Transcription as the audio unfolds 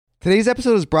Today's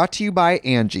episode is brought to you by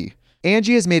Angie.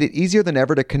 Angie has made it easier than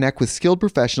ever to connect with skilled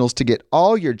professionals to get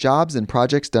all your jobs and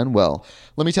projects done well.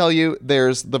 Let me tell you,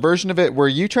 there's the version of it where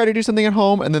you try to do something at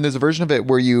home, and then there's a version of it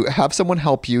where you have someone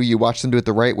help you, you watch them do it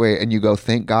the right way, and you go,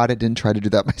 thank God I didn't try to do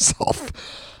that myself.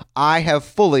 I have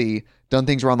fully done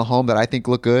things around the home that I think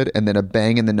look good, and then a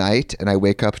bang in the night, and I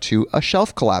wake up to a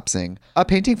shelf collapsing, a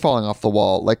painting falling off the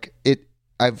wall.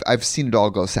 I've seen it all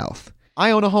go south.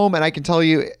 I own a home, and I can tell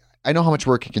you, I know how much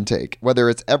work it can take. Whether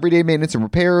it's everyday maintenance and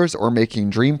repairs or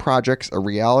making dream projects a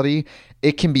reality,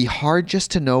 it can be hard just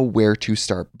to know where to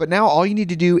start. But now all you need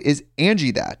to do is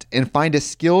Angie that and find a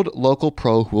skilled local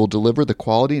pro who will deliver the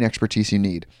quality and expertise you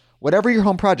need. Whatever your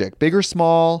home project, big or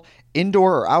small,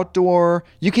 indoor or outdoor,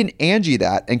 you can Angie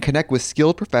that and connect with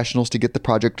skilled professionals to get the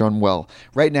project done well.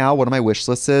 Right now, one of my wish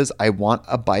lists is I want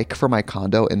a bike for my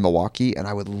condo in Milwaukee, and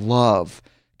I would love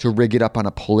to rig it up on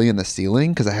a pulley in the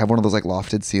ceiling because I have one of those like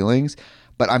lofted ceilings,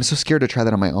 but I'm so scared to try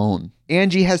that on my own.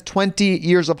 Angie has 20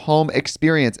 years of home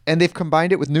experience, and they've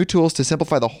combined it with new tools to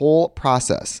simplify the whole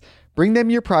process. Bring them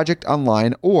your project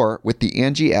online or with the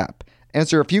Angie app.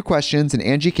 Answer a few questions and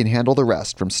Angie can handle the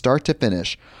rest from start to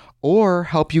finish, or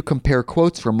help you compare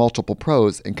quotes from multiple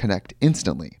pros and connect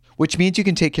instantly, which means you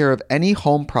can take care of any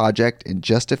home project in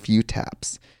just a few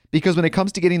taps. Because when it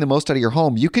comes to getting the most out of your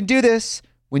home, you can do this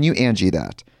when you Angie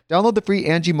that. Download the free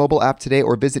Angie mobile app today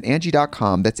or visit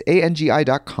Angie.com. That's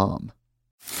ANGI.com.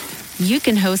 You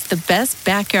can host the best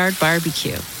backyard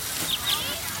barbecue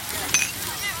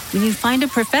when you find a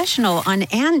professional on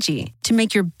Angie to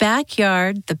make your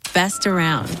backyard the best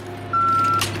around.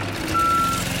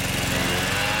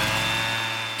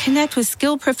 Connect with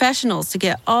skilled professionals to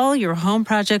get all your home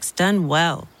projects done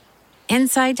well.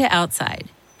 Inside to outside,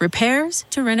 repairs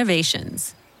to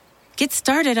renovations. Get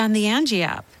started on the Angie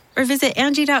app or visit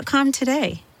Angie.com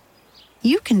today.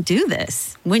 You can do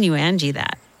this when you Angie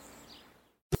that.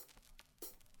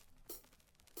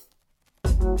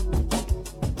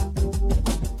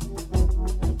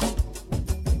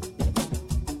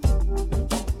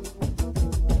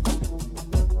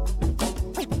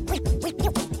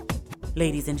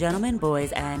 Ladies and gentlemen,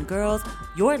 boys and girls,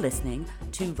 you're listening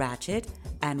to Ratchet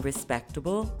and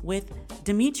Respectable with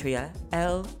Demetria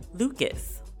L.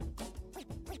 Lucas.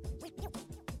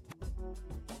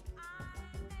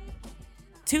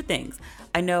 Two things.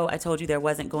 I know I told you there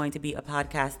wasn't going to be a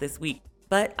podcast this week,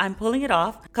 but I'm pulling it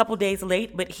off. A couple days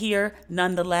late, but here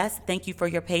nonetheless. Thank you for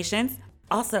your patience.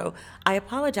 Also, I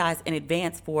apologize in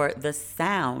advance for the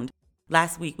sound.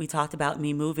 Last week, we talked about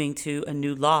me moving to a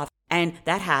new loft, and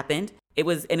that happened. It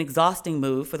was an exhausting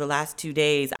move for the last 2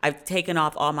 days. I've taken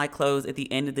off all my clothes at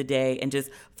the end of the day and just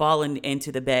fallen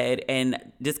into the bed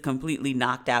and just completely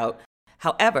knocked out.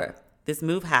 However, this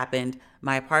move happened.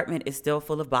 My apartment is still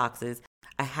full of boxes.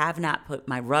 I have not put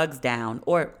my rugs down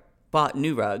or bought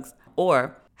new rugs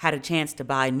or had a chance to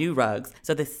buy new rugs.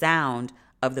 So the sound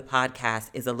of the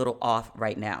podcast is a little off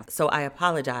right now. So I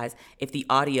apologize if the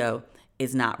audio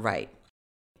is not right.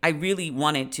 I really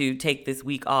wanted to take this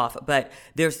week off, but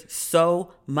there's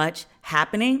so much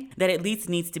happening that at least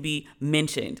needs to be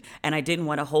mentioned. And I didn't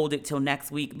want to hold it till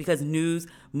next week because news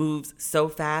moves so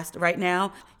fast right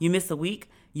now. You miss a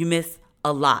week, you miss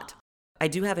a lot. I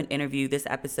do have an interview this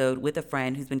episode with a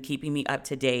friend who's been keeping me up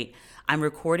to date. I'm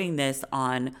recording this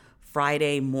on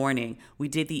Friday morning. We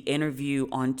did the interview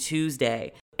on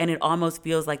Tuesday, and it almost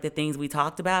feels like the things we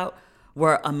talked about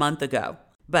were a month ago.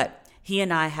 But he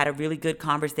and I had a really good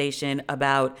conversation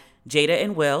about Jada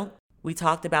and Will. We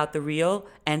talked about The Real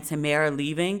and Tamara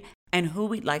leaving and who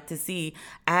we'd like to see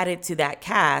added to that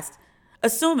cast,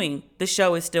 assuming the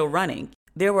show is still running.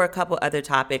 There were a couple other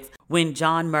topics. When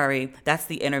John Murray, that's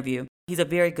the interview. He's a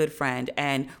very good friend,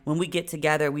 and when we get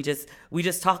together, we just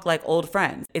talk like old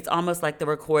friends. It's almost like the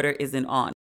recorder isn't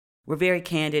on. We're very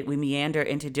candid. We meander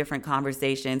into different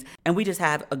conversations, and we just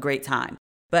have a great time.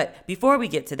 But before we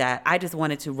get to that, I just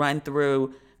wanted to run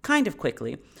through kind of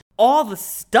quickly all the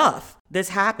stuff that's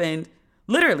happened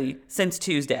literally since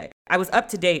Tuesday. I was up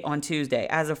to date on Tuesday.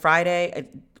 As of Friday,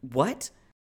 what?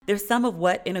 There's some of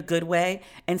what in a good way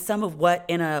and some of what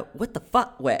in a what the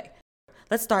fuck way.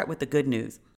 Let's start with the good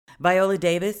news. Viola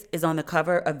Davis is on the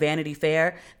cover of Vanity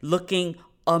Fair looking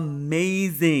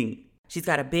amazing. She's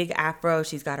got a big afro.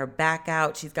 She's got her back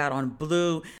out. She's got on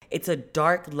blue. It's a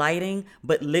dark lighting,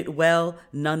 but lit well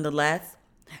nonetheless.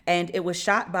 And it was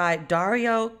shot by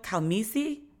Dario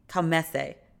Calmese.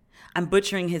 I'm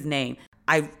butchering his name.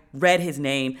 I read his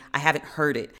name. I haven't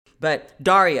heard it. But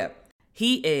Dario,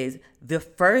 he is the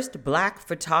first Black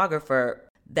photographer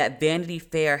that Vanity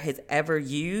Fair has ever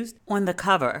used on the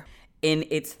cover in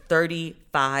its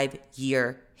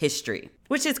 35-year history,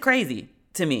 which is crazy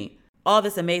to me. all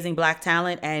this amazing black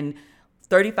talent and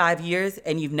 35 years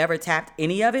and you've never tapped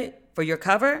any of it for your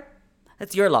cover,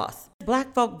 that's your loss.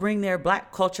 Black folk bring their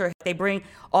black culture, they bring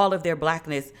all of their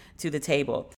blackness to the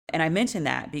table. And I mention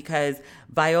that because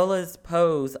Viola's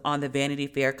pose on the Vanity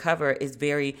Fair cover is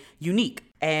very unique,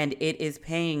 and it is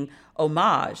paying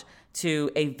homage to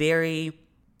a very,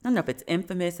 I don't know if it's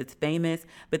infamous, it's famous,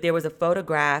 but there was a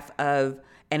photograph of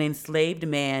an enslaved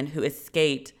man who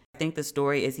escaped. I think the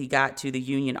story is he got to the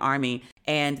Union Army,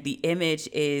 and the image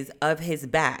is of his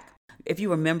back. If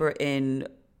you remember is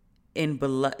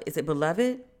it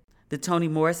Beloved? The Toni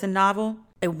Morrison novel,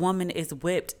 a woman is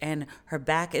whipped and her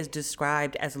back is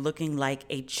described as looking like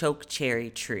a choke cherry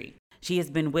tree. She has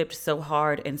been whipped so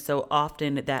hard and so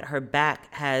often that her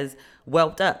back has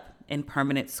welled up in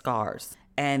permanent scars.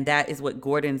 And that is what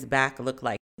Gordon's back looked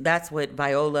like. That's what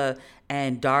Viola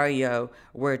and Dario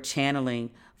were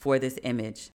channeling for this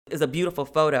image. It was a beautiful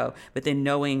photo, but then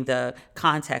knowing the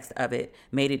context of it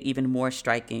made it even more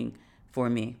striking for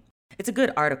me. It's a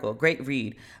good article, great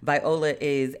read. Viola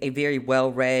is a very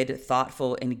well-read,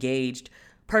 thoughtful, engaged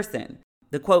person.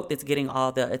 The quote that's getting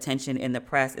all the attention in the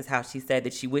press is how she said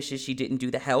that she wishes she didn't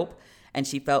do the help, and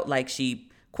she felt like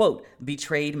she, quote,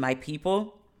 betrayed my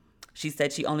people. She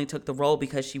said she only took the role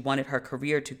because she wanted her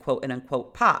career to, quote and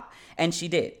unquote, pop, and she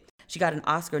did. She got an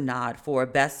Oscar nod for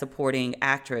Best Supporting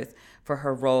Actress for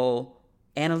her role.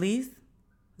 Annalise?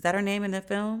 Is that her name in the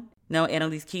film? No,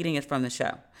 Annalise Keating is from the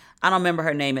show. I don't remember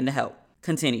her name in The Help.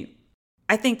 Continue.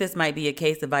 I think this might be a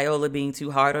case of Viola being too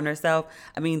hard on herself.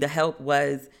 I mean, The Help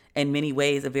was, in many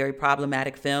ways, a very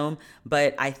problematic film,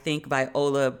 but I think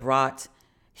Viola brought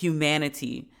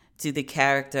humanity to the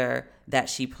character that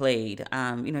she played.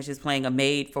 She's playing a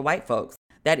maid for white folks.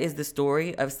 That is the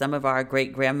story of some of our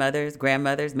great-grandmothers,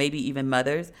 grandmothers, maybe even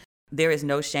mothers. There is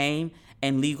no shame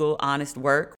in legal, honest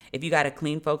work. If you got to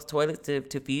clean folks' toilets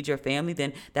to feed your family,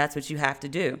 then that's what you have to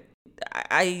do.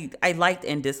 I liked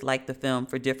and disliked the film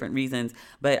for different reasons,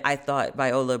 but I thought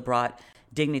Viola brought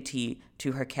dignity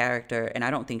to her character, and I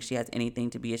don't think she has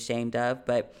anything to be ashamed of,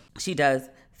 but she does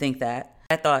think that.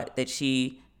 I thought that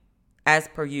she, as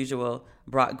per usual,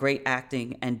 brought great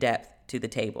acting and depth to the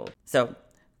table. So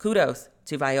kudos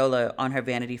to Viola on her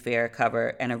Vanity Fair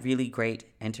cover and a really great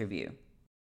interview.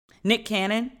 Nick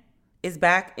Cannon is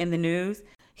back in the news.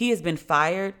 He has been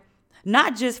fired,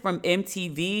 not just from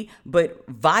MTV, but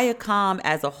Viacom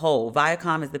as a whole.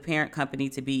 Viacom is the parent company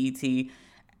to BET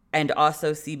and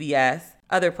also CBS,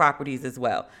 other properties as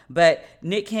well. But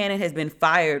Nick Cannon has been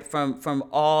fired from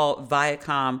all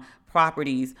Viacom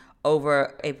properties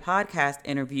over a podcast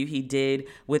interview he did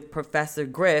with Professor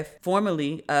Griff,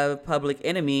 formerly of Public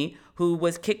Enemy, who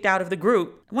was kicked out of the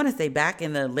group, I want to say back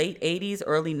in the late 80s,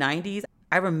 early 90s.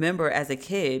 I remember as a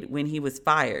kid when he was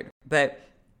fired. But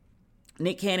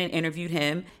Nick Cannon interviewed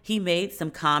him. He made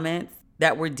some comments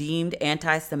that were deemed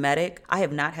anti-Semitic. I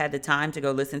have not had the time to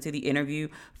go listen to the interview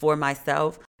for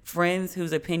myself. Friends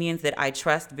whose opinions that I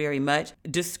trust very much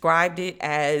described it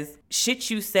as shit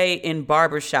you say in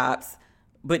barbershops,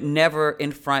 but never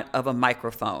in front of a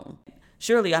microphone.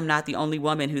 Surely I'm not the only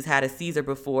woman who's had a Caesar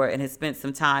before and has spent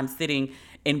some time sitting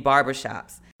in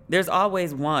barbershops. There's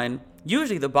always one,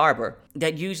 usually the barber,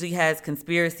 that usually has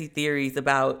conspiracy theories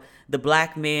about the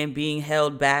black man being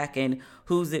held back and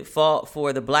who's at fault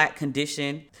for the black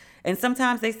condition. And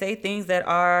sometimes they say things that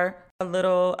are a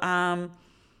little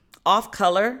off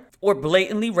color or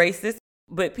blatantly racist.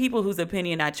 But people whose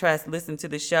opinion I trust listened to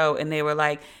the show and they were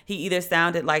like, he either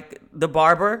sounded like the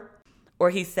barber or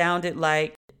he sounded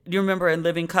like, you remember in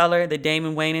Living Color, the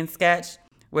Damon Wayans sketch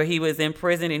where he was in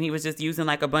prison and he was just using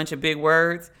like a bunch of big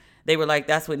words? They were like,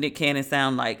 that's what Nick Cannon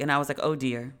sound like. And I was like, oh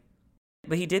dear.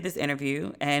 But he did this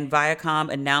interview and Viacom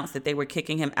announced that they were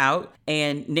kicking him out.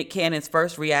 And Nick Cannon's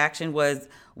first reaction was,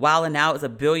 Wildin' Out is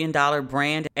 $1 billion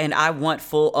brand and I want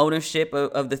full ownership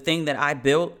of the thing that I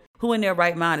built. Who in their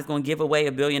right mind is going to give away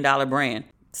 $1 billion brand?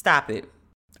 Stop it.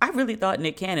 I really thought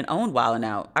Nick Cannon owned Wildin'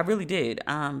 Out. I really did.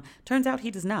 Turns out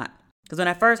he does not. Because when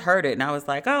I first heard it and I was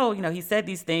like, oh, he said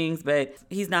these things, but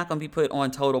he's not going to be put on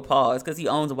total pause because he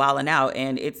owns Wildin' Out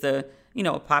and it's a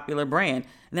popular brand.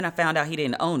 And then I found out he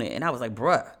didn't own it. And I was like,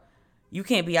 bruh, you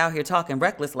can't be out here talking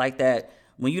reckless like that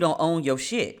when you don't own your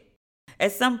shit.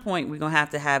 At some point, we're going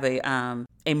to have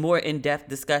a more in-depth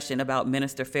discussion about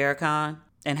Minister Farrakhan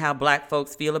and how black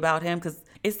folks feel about him. Because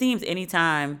it seems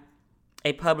anytime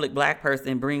a public black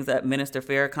person brings up Minister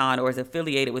Farrakhan or is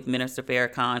affiliated with Minister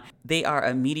Farrakhan, they are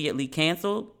immediately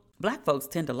canceled. Black folks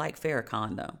tend to like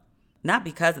Farrakhan, though. Not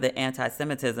because of the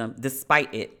anti-Semitism,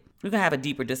 despite it. We're going to have a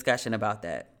deeper discussion about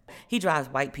that. He drives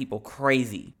white people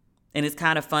crazy. and it's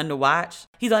kind of fun to watch.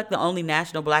 He's like the only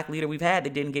national black leader we've had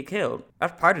that didn't get killed.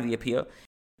 That's part of the appeal.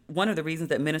 One of the reasons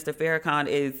that Minister Farrakhan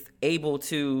is able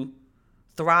to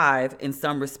thrive in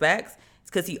some respects is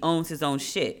because he owns his own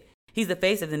shit. He's the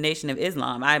face of the Nation of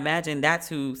Islam. I imagine that's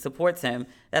who supports him.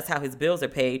 That's how his bills are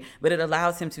paid. But it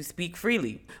allows him to speak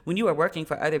freely. When you are working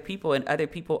for other people and other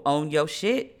people own your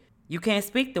shit, you can't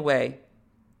speak the way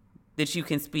that you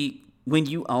can speak when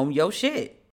you own your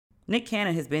shit. Nick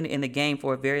Cannon has been in the game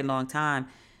for a very long time.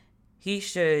 He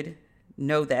should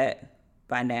know that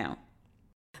by now.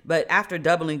 But after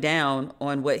doubling down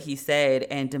on what he said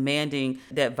and demanding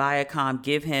that Viacom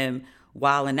give him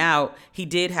Wildin' Out, he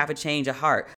did have a change of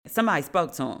heart. Somebody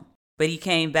spoke to him, but he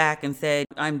came back and said,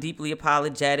 I'm deeply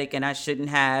apologetic and I shouldn't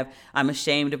have. I'm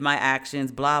ashamed of my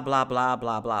actions, blah, blah, blah,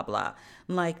 blah, blah, blah.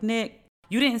 I'm like, Nick,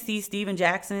 you didn't see Steven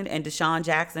Jackson and Deshaun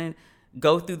Jackson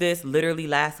go through this literally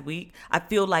last week? I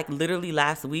feel like literally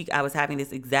last week I was having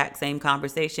this exact same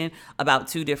conversation about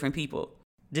two different people.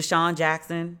 Deshaun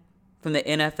Jackson from the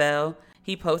NFL,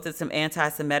 he posted some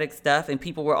anti-Semitic stuff and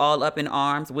people were all up in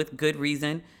arms with good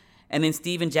reason. And then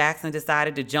Steven Jackson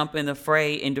decided to jump in the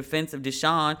fray in defense of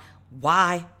Deshaun.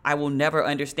 Why? I will never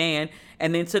understand.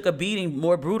 And then took a beating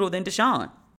more brutal than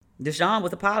Deshaun. Deshaun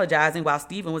was apologizing while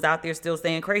Steven was out there still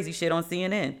saying crazy shit on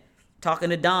CNN.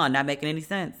 Talking to Don, not making any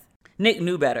sense. Nick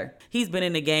knew better. He's been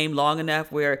in the game long enough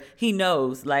where he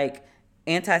knows, like,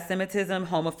 anti-Semitism,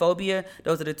 homophobia,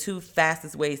 those are the two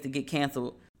fastest ways to get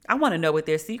canceled. I want to know what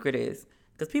their secret is.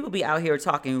 Because people be out here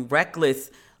talking reckless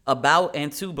about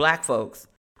and to black folks.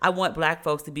 I want black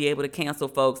folks to be able to cancel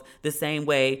folks the same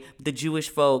way the Jewish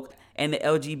folk and the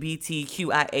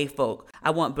LGBTQIA folk.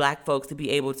 I want black folks to be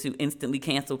able to instantly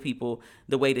cancel people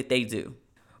the way that they do.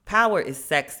 Power is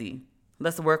sexy.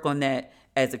 Let's work on that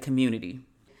as a community.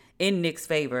 In Nick's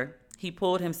favor, he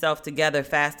pulled himself together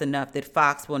fast enough that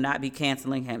Fox will not be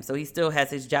canceling him. So he still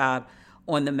has his job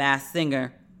on The Masked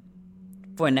Singer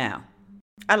for now.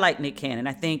 I like Nick Cannon.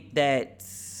 I think that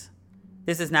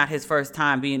this is not his first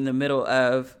time being in the middle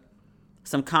of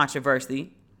some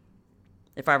controversy.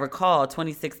 If I recall,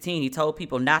 2016, he told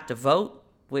people not to vote,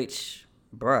 which,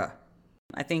 bruh.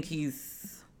 I think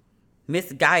he's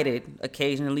misguided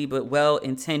occasionally, but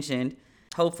well-intentioned.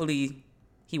 Hopefully,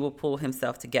 he will pull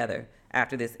himself together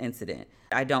after this incident.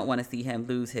 I don't want to see him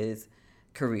lose his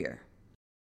career.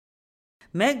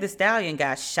 Meg Thee Stallion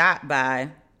got shot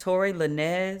by Tory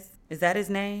Lanez. Is that his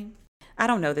name? I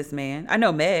don't know this man. I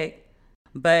know Meg.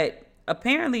 But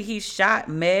apparently he shot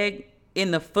Meg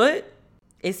in the foot.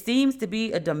 It seems to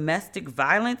be a domestic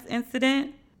violence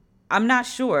incident. I'm not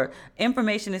sure.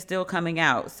 Information is still coming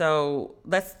out. So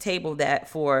let's table that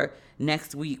for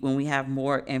next week when we have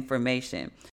more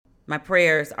information. My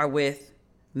prayers are with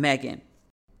Megan.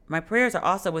 My prayers are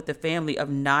also with the family of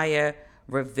Naya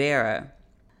Rivera.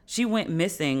 She went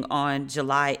missing on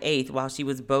July 8th while she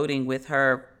was boating with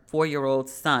her 4-year-old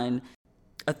son.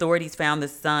 Authorities found the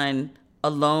son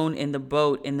alone in the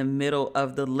boat in the middle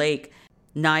of the lake.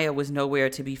 Naya was nowhere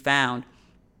to be found.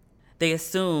 They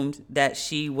assumed that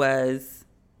she was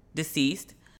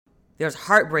deceased. There's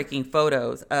heartbreaking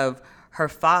photos of her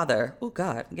father. Oh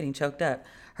God, I'm getting choked up.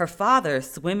 Her father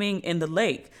swimming in the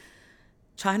lake,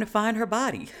 trying to find her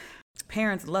body.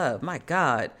 Parents' love, my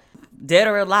God. Dead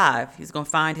or alive, he's going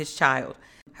to find his child.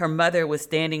 Her mother was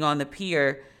standing on the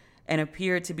pier and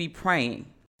appeared to be praying.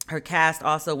 Her cast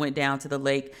also went down to the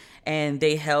lake and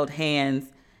they held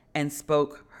hands and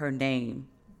spoke her name.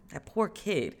 That poor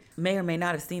kid may or may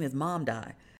not have seen his mom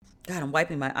die. God, I'm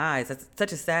wiping my eyes. That's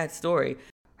such a sad story.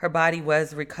 Her body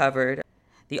was recovered.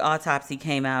 The autopsy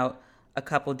came out a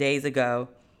couple days ago.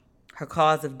 Her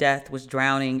cause of death was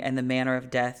drowning and the manner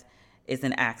of death is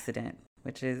an accident,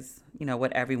 which is,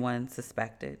 what everyone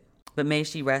suspected. But may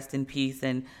she rest in peace,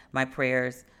 and my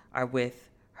prayers are with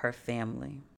her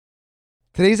family.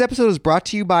 Today's episode is brought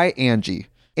to you by Angie.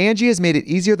 Angie has made it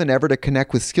easier than ever to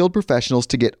connect with skilled professionals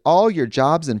to get all your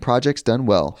jobs and projects done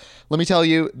well. Let me tell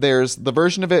you, there's the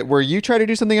version of it where you try to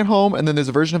do something at home, and then there's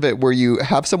a version of it where you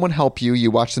have someone help you,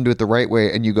 you watch them do it the right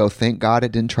way, and you go, thank God I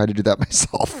didn't try to do that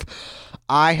myself.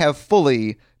 I have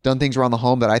fully done things around the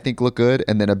home that I think look good,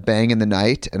 and then a bang in the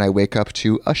night, and I wake up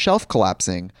to a shelf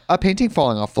collapsing, a painting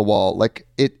falling off the wall.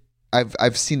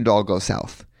 I've seen it all go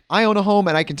south. I own a home,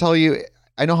 and I can tell you,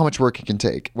 I know how much work it can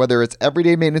take. Whether it's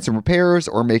everyday maintenance and repairs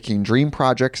or making dream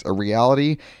projects a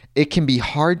reality, it can be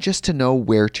hard just to know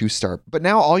where to start. But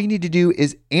now all you need to do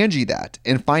is Angie that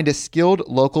and find a skilled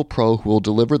local pro who will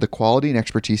deliver the quality and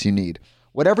expertise you need.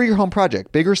 Whatever your home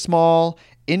project, big or small,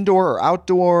 indoor or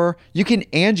outdoor. You can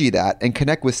Angie that and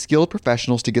connect with skilled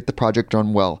professionals to get the project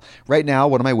done well. Right now,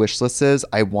 one of my wish lists is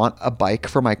I want a bike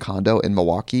for my condo in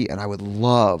Milwaukee, and I would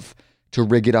love to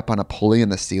rig it up on a pulley in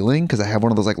the ceiling because I have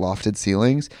one of those like lofted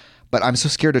ceilings, but I'm so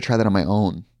scared to try that on my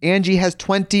own. Angie has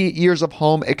 20 years of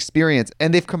home experience,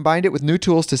 and they've combined it with new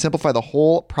tools to simplify the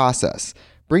whole process.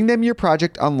 Bring them your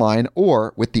project online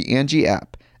or with the Angie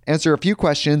app. Answer a few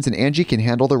questions and Angie can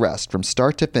handle the rest from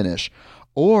start to finish,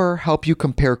 or help you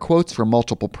compare quotes from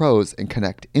multiple pros and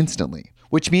connect instantly,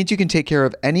 which means you can take care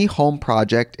of any home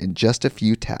project in just a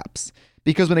few taps.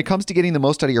 Because when it comes to getting the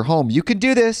most out of your home, you can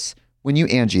do this when you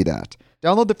Angie that.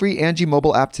 Download the free Angie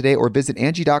mobile app today or visit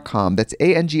Angie.com. That's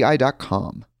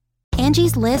ANGI.com.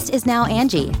 Angie's List is now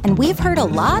Angie, and we've heard a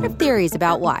lot of theories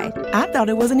about why. I thought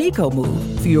it was an eco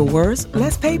move. Fewer words,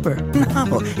 less paper.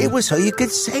 No, it was so you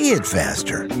could say it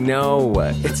faster. No,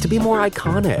 it's to be more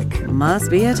iconic.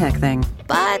 Must be a tech thing.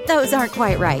 But those aren't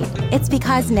quite right. It's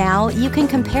because now you can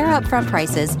compare upfront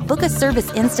prices, book a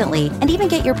service instantly, and even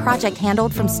get your project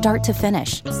handled from start to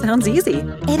finish. Sounds easy.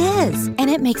 It is, and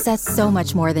it makes us so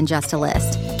much more than just a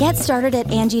list. Get started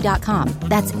at Angie.com.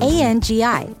 That's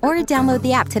ANGI, or download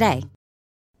the app today.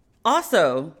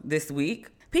 Also, this week,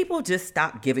 people just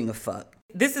stopped giving a fuck.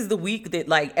 This is the week that,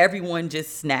 like, everyone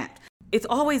just snapped. It's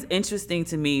always interesting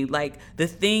to me, like, the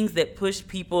things that push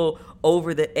people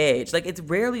over the edge. Like, it's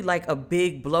rarely, like, a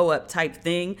big blow-up type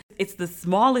thing. It's the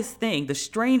smallest thing, the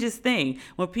strangest thing,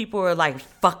 when people are like,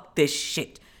 fuck this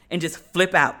shit, and just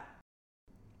flip out.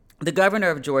 The governor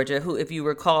of Georgia, who, if you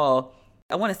recall,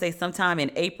 I want to say sometime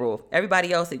in April,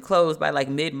 everybody else had closed by, like,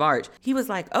 mid-March. He was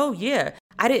like, oh, yeah,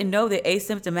 I didn't know that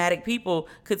asymptomatic people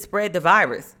could spread the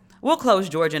virus. We'll close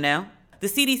Georgia now. The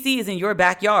CDC is in your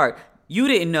backyard. You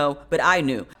didn't know, but I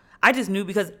knew. I just knew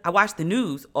because I watched the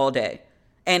news all day.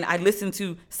 And I listened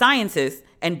to scientists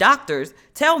and doctors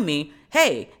tell me,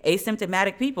 hey,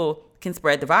 asymptomatic people can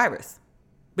spread the virus.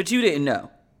 But you didn't know.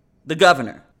 The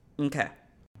governor. Okay.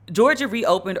 Georgia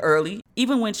reopened early,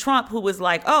 even when Trump, who was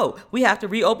like, oh, we have to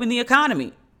reopen the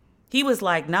economy. He was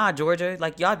like, nah, Georgia,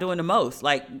 like, y'all doing the most.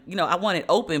 Like, you know, I want it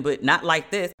open, but not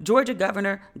like this. Georgia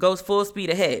governor goes full speed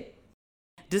ahead.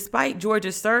 Despite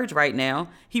Georgia's surge right now,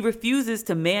 he refuses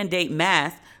to mandate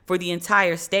masks for the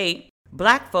entire state.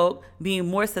 Black folk being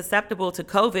more susceptible to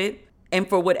COVID, and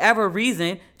for whatever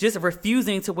reason, just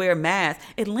refusing to wear masks.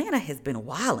 Atlanta has been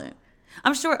wilding.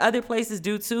 I'm sure other places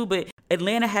do too, but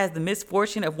Atlanta has the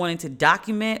misfortune of wanting to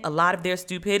document a lot of their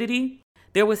stupidity.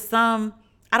 There was some,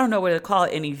 I don't know what to call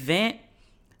it, an event.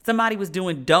 Somebody was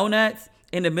doing donuts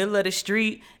in the middle of the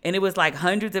street, and it was like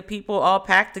hundreds of people all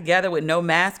packed together with no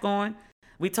mask on.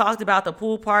 We talked about the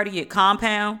pool party at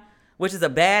Compound, which is a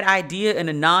bad idea in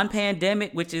a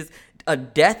non-pandemic, which is a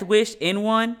death wish in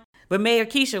one. But Mayor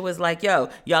Keisha was like, yo,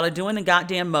 y'all are doing the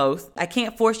goddamn most. I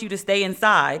can't force you to stay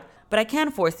inside, but I can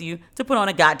force you to put on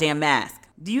a goddamn mask.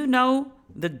 Do you know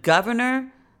the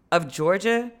governor of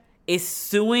Georgia is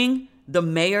suing the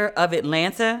mayor of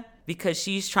Atlanta because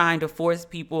she's trying to force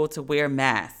people to wear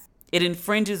masks? It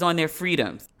infringes on their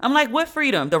freedoms. I'm like, what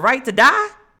freedom? The right to die?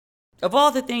 Of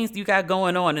all the things you got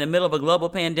going on in the middle of a global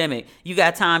pandemic, you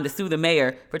got time to sue the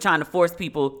mayor for trying to force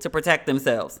people to protect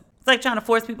themselves. It's like trying to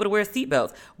force people to wear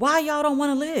seatbelts. Why y'all don't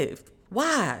want to live?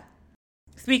 Why?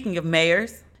 Speaking of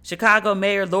mayors, Chicago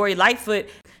Mayor Lori Lightfoot,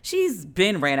 she's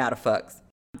been ran out of fucks.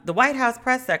 The White House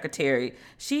press secretary,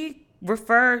 she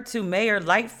referred to Mayor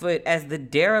Lightfoot as the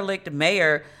derelict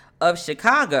mayor of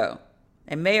Chicago.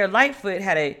 And Mayor Lightfoot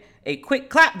had a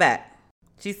quick clapback.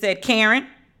 She said, Karen,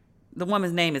 the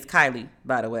woman's name is Kylie,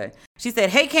 by the way. She said,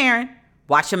 hey, Karen,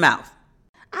 watch your mouth.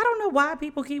 I don't know why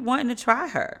people keep wanting to try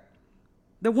her.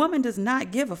 The woman does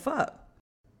not give a fuck.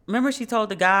 Remember she told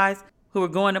the guys who were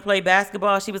going to play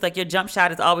basketball, she was like, your jump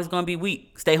shot is always going to be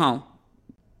weak. Stay home.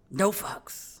 No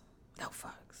fucks. No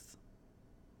fucks.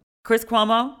 Chris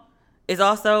Cuomo is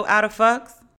also out of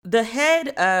fucks. The head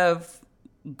of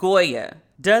Goya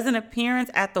does an appearance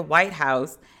at the White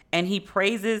House and he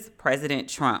praises President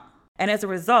Trump. And as a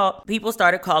result, people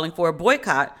started calling for a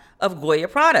boycott of Goya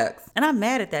products. And I'm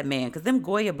mad at that man because them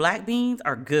Goya black beans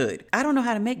are good. I don't know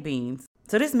how to make beans.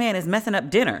 So this man is messing up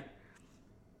dinner.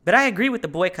 But I agree with the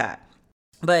boycott.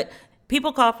 But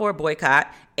people call for a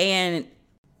boycott, and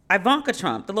Ivanka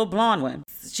Trump, the little blonde one,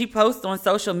 she posts on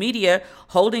social media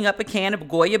holding up a can of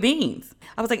Goya beans.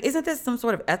 I was like, isn't this some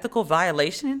sort of ethical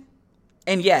violation?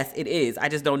 And yes, it is. I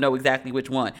just don't know exactly which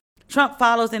one. Trump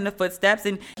follows in the footsteps,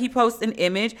 and he posts an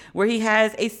image where he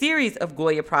has a series of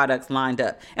Goya products lined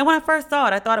up. And when I first saw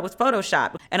it, I thought it was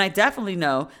Photoshop. And I definitely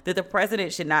know that the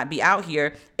president should not be out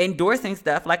here endorsing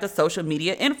stuff like a social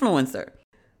media influencer.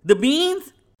 The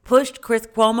beans pushed Chris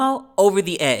Cuomo over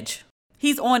the edge.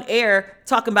 He's on air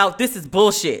talking about this is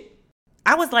bullshit.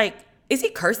 I was like, is he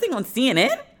cursing on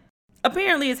CNN?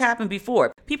 Apparently it's happened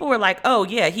before. People were like, oh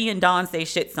yeah, he and Don say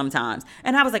shit sometimes.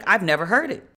 And I was like, I've never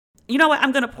heard it. You know what?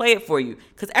 I'm going to play it for you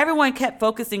because everyone kept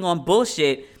focusing on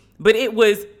bullshit, but it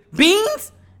was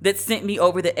Beans that sent me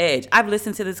over the edge. I've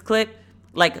listened to this clip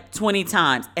like 20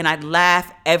 times and I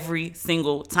laugh every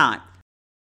single time.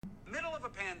 Middle of a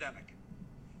pandemic.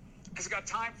 Has got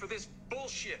time for this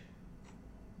bullshit.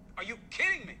 Are you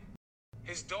kidding me?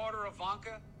 His daughter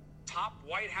Ivanka, top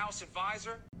White House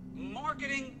advisor,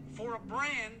 marketing for a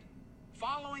brand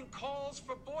following calls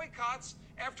for boycotts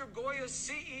after Goya's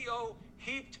CEO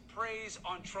heaped praise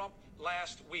on Trump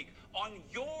last week. On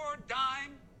your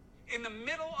dime, in the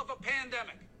middle of a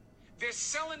pandemic, they're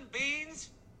selling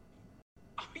beans?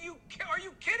 Are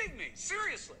you kidding me?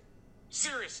 Seriously.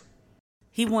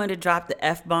 He wanted to drop the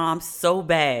F-bomb so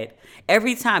bad.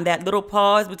 Every time that little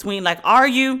pause between like, are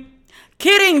you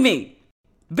kidding me?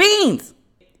 Beans!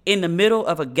 In the middle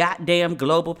of a goddamn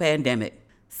global pandemic.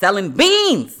 Selling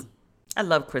beans! I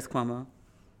love Chris Cuomo.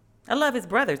 I love his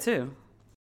brother too.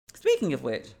 Speaking of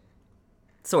which,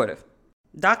 sort of.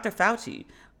 Dr. Fauci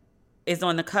is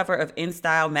on the cover of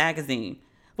InStyle magazine,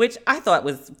 which I thought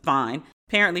was fine.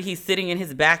 Apparently he's sitting in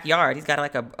his backyard. He's got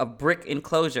like a brick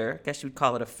enclosure. I guess you would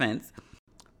call it a fence.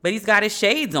 But he's got his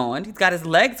shades on. He's got his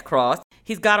legs crossed.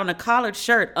 He's got on a collared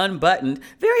shirt unbuttoned.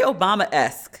 Very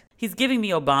Obama-esque. He's giving me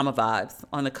Obama vibes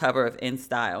on the cover of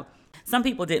InStyle. Some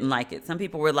people didn't like it. Some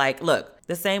people were like, look,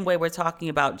 the same way we're talking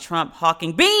about Trump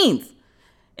hawking beans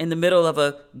in the middle of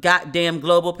a goddamn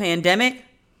global pandemic,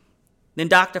 then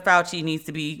Dr. Fauci needs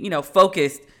to be,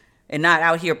 focused and not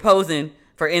out here posing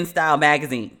for InStyle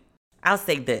magazine. I'll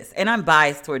say this, and I'm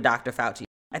biased toward Dr. Fauci.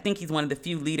 I think he's one of the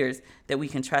few leaders that we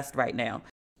can trust right now.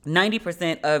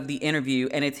 90% of the interview,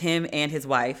 and it's him and his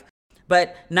wife,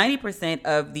 but 90%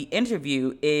 of the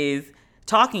interview is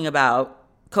talking about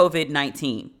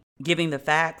COVID-19, giving the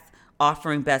facts,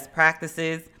 offering best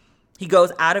practices. He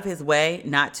goes out of his way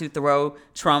not to throw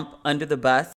Trump under the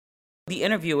bus. The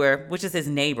interviewer, which is his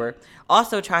neighbor,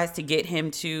 also tries to get him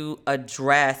to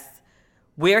address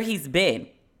where he's been.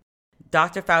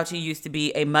 Dr. Fauci used to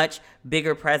be a much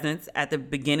bigger presence at the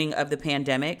beginning of the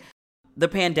pandemic. The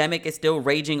pandemic is still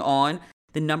raging on.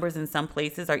 The numbers in some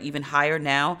places are even higher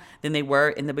now than they were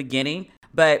in the beginning.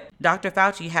 But Dr.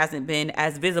 Fauci hasn't been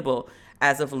as visible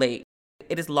as of late.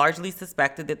 It is largely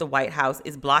suspected that the White House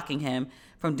is blocking him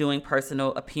from doing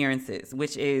personal appearances,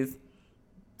 which is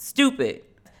stupid.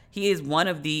 He is one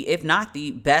of the, if not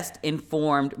the best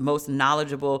informed, most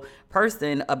knowledgeable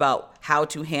person about how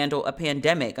to handle a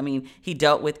pandemic. I mean, he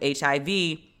dealt with HIV,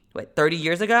 30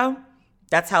 years ago?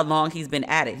 That's how long he's been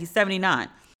at it. He's 79.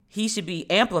 He should be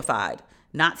amplified,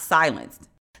 not silenced.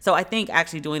 So I think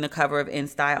actually doing the cover of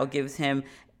InStyle gives him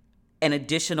an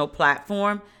additional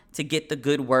platform to get the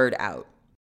good word out.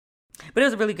 But it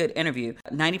was a really good interview.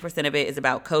 90% of it is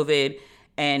about COVID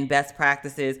and best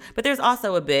practices, but there's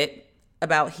also a bit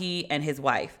about he and his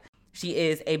wife. She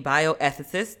is a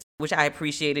bioethicist, which I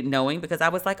appreciated knowing because I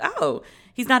was like, oh,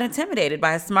 he's not intimidated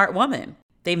by a smart woman.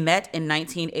 They met in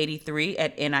 1983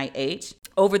 at NIH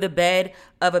over the bed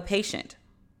of a patient.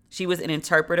 She was an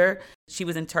interpreter. She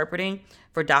was interpreting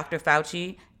for Dr.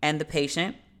 Fauci and the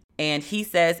patient. And he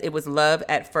says it was love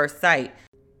at first sight.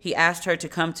 He asked her to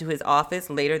come to his office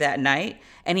later that night,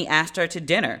 and he asked her to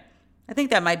dinner. I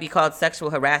think that might be called sexual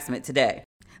harassment today.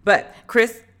 But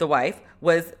Chris, the wife,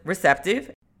 was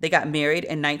receptive. They got married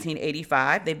in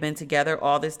 1985. They've been together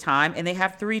all this time, and they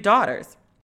have 3 daughters.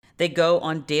 They go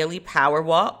on daily power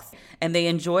walks, and they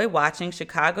enjoy watching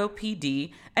Chicago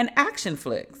PD and action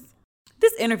flicks.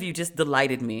 This interview just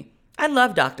delighted me. I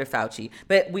love Dr. Fauci,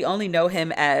 but we only know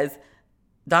him as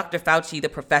Dr. Fauci, the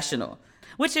professional,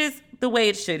 which is the way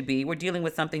it should be. We're dealing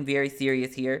with something very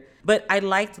serious here, but I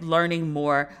liked learning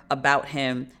more about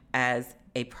him as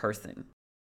a person.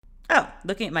 Oh,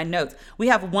 looking at my notes, we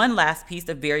have one last piece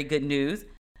of very good news.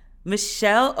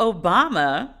 Michelle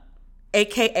Obama,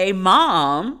 aka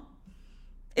Mom,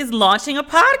 is launching a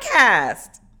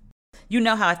podcast. You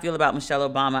know how I feel about Michelle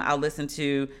Obama. I'll listen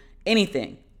to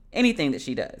anything that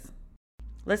she does.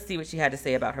 Let's see what she had to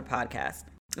say about her podcast.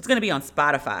 It's going to be on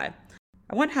Spotify.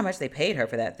 I wonder how much they paid her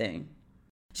for that thing.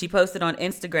 She posted on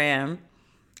Instagram,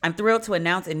 I'm thrilled to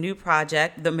announce a new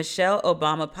project, the Michelle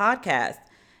Obama Podcast.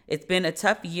 It's been a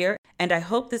tough year, and I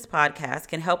hope this podcast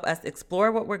can help us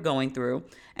explore what we're going through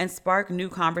and spark new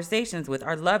conversations with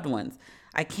our loved ones.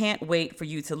 I can't wait for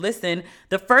you to listen.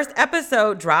 The first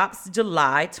episode drops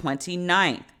July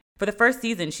 29th. For the first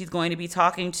season, she's going to be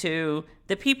talking to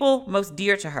the people most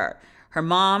dear to her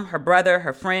mom, her brother,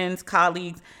 her friends,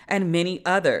 colleagues, and many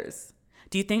others.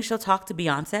 Do you think she'll talk to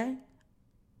Beyonce?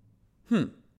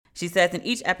 She says in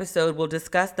each episode, we'll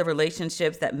discuss the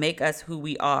relationships that make us who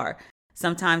we are.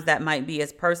 Sometimes that might be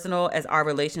as personal as our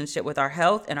relationship with our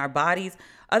health and our bodies.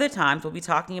 Other times we'll be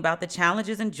talking about the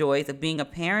challenges and joys of being a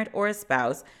parent or a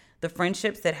spouse, the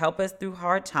friendships that help us through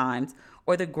hard times,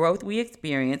 or the growth we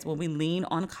experience when we lean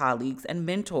on colleagues and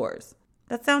mentors.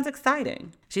 That sounds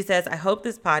exciting. She says, I hope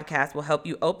this podcast will help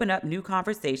you open up new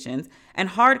conversations and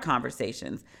hard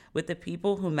conversations with the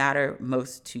people who matter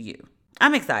most to you.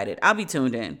 I'm excited. I'll be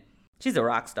tuned in. She's a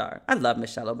rock star. I love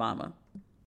Michelle Obama.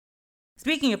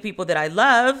 Speaking of people that I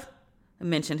love, I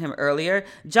mentioned him earlier,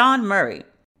 John Murray.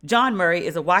 John Murray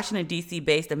is a Washington,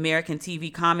 D.C.-based American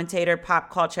TV commentator, pop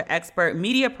culture expert,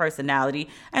 media personality,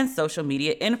 and social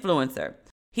media influencer.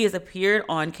 He has appeared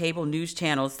on cable news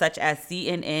channels such as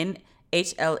CNN,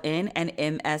 HLN, and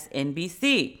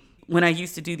MSNBC. When I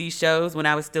used to do these shows when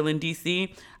I was still in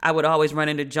D.C., I would always run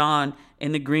into John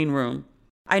in the green room.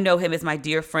 I know him as my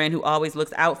dear friend who always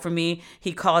looks out for me.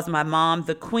 He calls my mom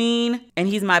the queen, and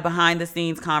he's my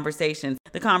behind-the-scenes conversations.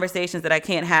 The conversations that I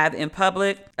can't have in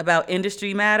public about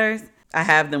industry matters, I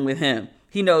have them with him.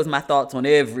 He knows my thoughts on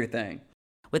everything.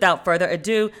 Without further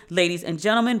ado, ladies and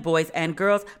gentlemen, boys and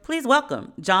girls, please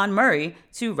welcome John Murray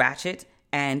to Ratchet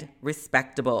and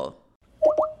Respectable.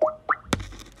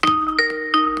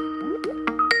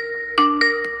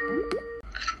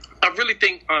 I really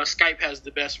think Skype has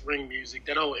the best ring music.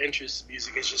 That whole entrance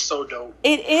music is just so dope.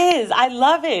 It is. I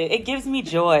love it. It gives me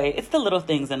joy. It's the little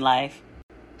things in life.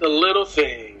 The little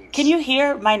things. Can you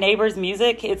hear my neighbor's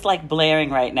music? It's like blaring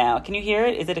right now. Can you hear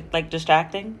it? Is it like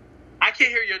distracting? I can't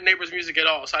hear your neighbor's music at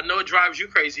all, so I know it drives you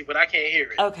crazy, but I can't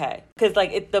hear it. Okay. Because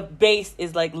like the bass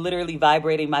is like literally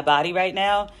vibrating my body right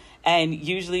now. And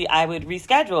usually I would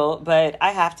reschedule, but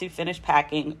I have to finish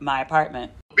packing my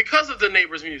apartment. Because of the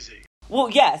neighbor's music. Well,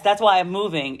 yes, that's why I'm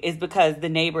moving, is because the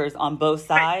neighbors on both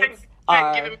sides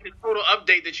are giving me the total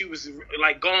update that you was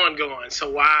like gone.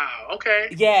 So wow, okay.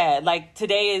 Yeah, like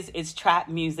today is trap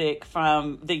music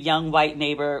from the young white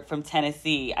neighbor from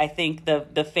Tennessee. I think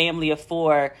the family of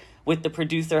four with the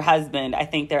producer husband, I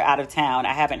think they're out of town.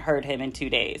 I haven't heard him in 2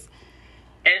 days.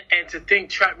 And to think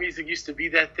trap music used to be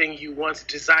that thing you once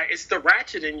desired. It's the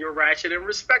ratchet, and you're ratchet and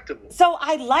respectable. So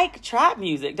I like trap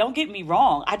music. Don't get me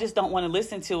wrong. I just don't want to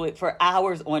listen to it for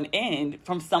hours on end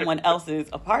from someone else's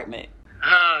apartment.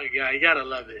 Oh, yeah, you gotta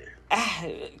love it.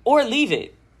 Or leave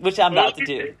it, which I'm about to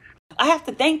do. I have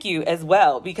to thank you as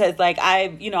well, because like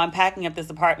I'm packing up this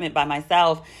apartment by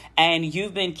myself, and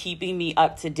you've been keeping me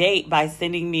up to date by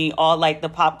sending me all like the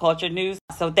pop culture news.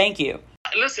 So thank you.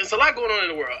 Listen, it's a lot going on in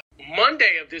the world.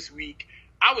 Monday of this week,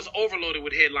 I was overloaded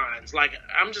with headlines. Like,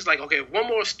 I'm just like, okay, if one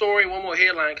more story, one more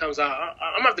headline comes out,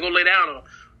 I'm gonna have to go lay down or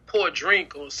pour a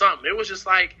drink or something. It was just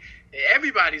like,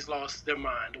 everybody's lost their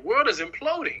mind. The world is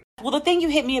imploding. Well, the thing you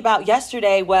hit me about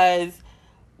yesterday was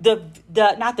the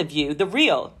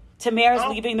Real. Tamara's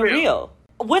leaving the Real.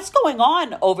 What's going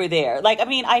on over there? Like, I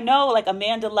mean, I know like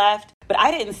Amanda left, but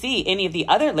I didn't see any of the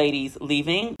other ladies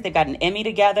leaving. They got an Emmy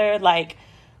together. Like,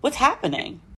 what's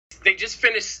happening? They just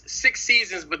finished 6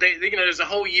 seasons, but they there's a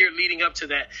whole year leading up to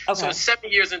that. Okay. So it's 7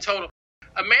 years in total.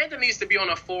 Amanda needs to be on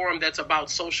a forum that's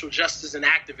about social justice and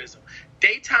activism.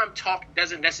 Daytime talk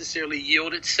doesn't necessarily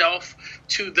yield itself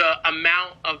to the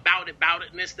amount of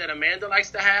about-it-ness that Amanda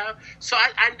likes to have. So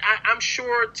I'm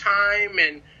sure time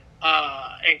and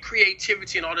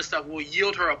creativity and all this stuff will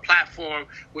yield her a platform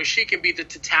where she can be the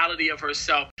totality of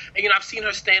herself. And, I've seen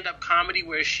her stand-up comedy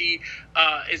where she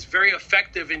is very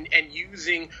effective in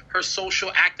using her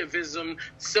social activism,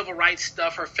 civil rights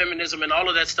stuff, her feminism, and all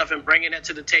of that stuff, and bringing that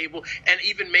to the table, and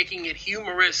even making it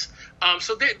humorous.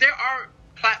 So there are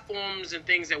platforms and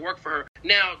things that work for her.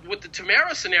 Now, with the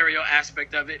Tamara scenario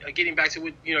aspect of it, getting back to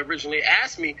what you originally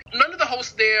asked me, none of the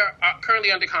hosts there are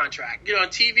currently under contract. On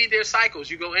TV, there's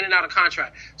cycles. You go in and out of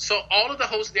contract. So all of the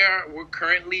hosts there were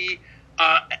currently,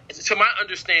 to my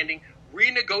understanding,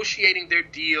 renegotiating their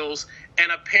deals.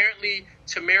 And apparently,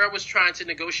 Tamara was trying to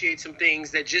negotiate some things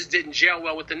that just didn't gel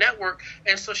well with the network.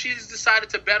 And so she's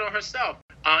decided to bet on herself.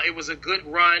 It was a good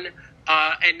run.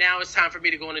 And now it's time for me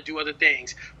to go in and do other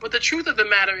things. But the truth of the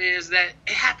matter is that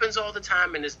it happens all the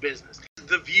time in this business.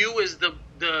 The View is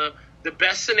the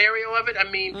best scenario of it. I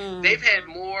mean, they've had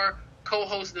more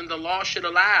co-hosts than the law should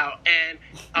allow. And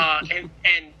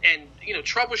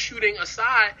troubleshooting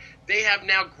aside, they have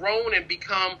now grown and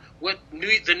become what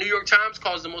the New York Times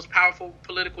calls the most powerful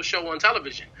political show on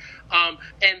television.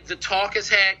 And The Talk has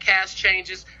had cast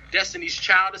changes. Destiny's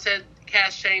Child has had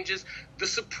cast changes. The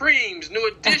Supremes, New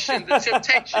Edition, The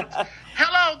Temptations.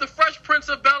 Hello, The Fresh Prince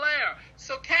of Bel-Air.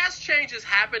 So cast changes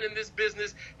happen in this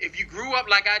business. If you grew up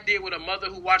like I did with a mother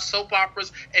who watched soap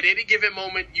operas, at any given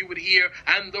moment you would hear,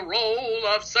 and the role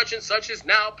of such and such is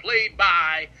now played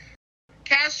by.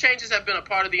 Cast changes have been a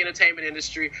part of the entertainment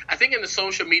industry. I think in the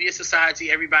social media society,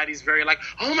 everybody's very like,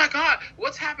 oh my God,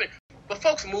 what's happened? But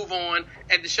folks move on,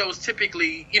 and the shows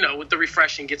typically, with the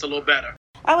refreshing gets a little better.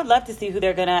 I would love to see who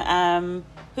they're gonna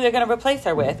replace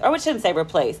her with, or we shouldn't say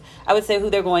replace. I would say who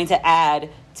they're going to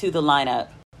add to the lineup.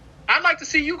 I'd like to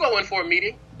see you go in for a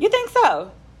meeting. You think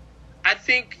so? I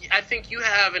think you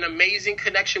have an amazing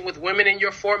connection with women in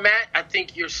your format. I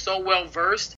think you're so well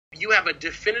versed. You have a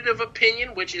definitive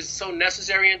opinion, which is so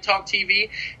necessary in talk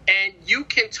TV, and you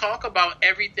can talk about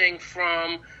everything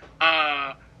from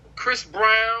Chris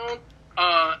Brown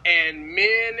and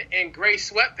men in gray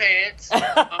sweatpants.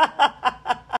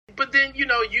 But then,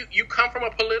 you come from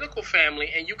a political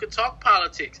family, and you could talk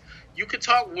politics. You could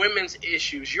talk women's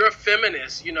issues. You're a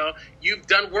feminist. You've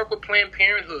done work with Planned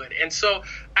Parenthood. And so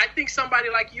I think somebody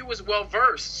like you is well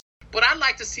versed. But I'd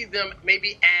like to see them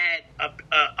maybe add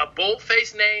a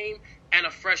bold-faced name and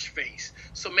a fresh face.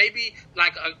 So maybe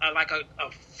like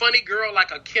a funny girl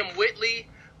like a Kim Whitley,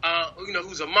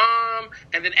 who's a mom,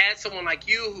 and then add someone like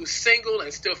you who's single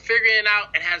and still figuring it out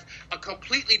and has a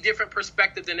completely different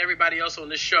perspective than everybody else on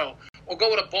the show. Or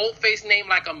go with a bold-faced name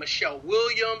like a Michelle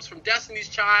Williams from Destiny's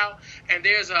Child. And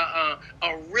there's a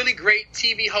really great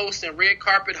TV host and red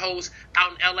carpet host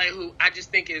out in L.A. who I just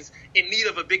think is in need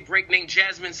of a big break named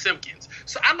Jasmine Simpkins.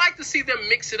 So I'd like to see them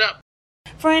mix it up.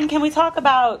 Friend, can we talk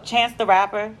about Chance the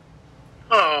Rapper?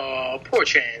 Oh, poor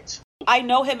Chance. I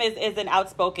know him as an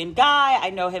outspoken guy. I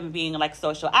know him being like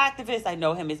social activist. I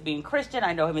know him as being Christian.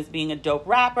 I know him as being a dope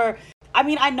rapper. I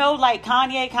mean, I know like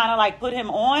Kanye kind of like put him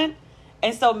on.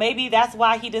 And so maybe that's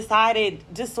why he decided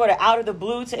just sort of out of the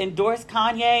blue to endorse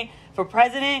Kanye for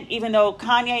president, even though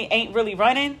Kanye ain't really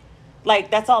running. Like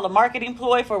that's all a marketing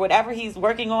ploy for whatever he's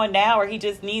working on now, or he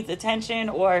just needs attention,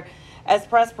 or as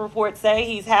press reports say,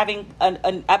 he's having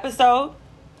an episode,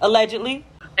 allegedly.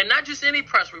 And not just any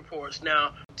press reports.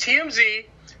 Now, TMZ,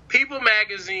 People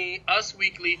Magazine, Us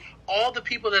Weekly, all the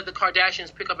people that the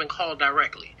Kardashians pick up and call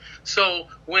directly. So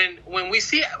when we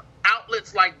see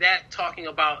outlets like that talking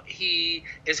about he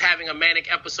is having a manic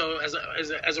episode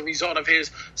as a result of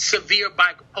his severe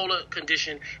bipolar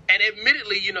condition, and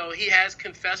admittedly, he has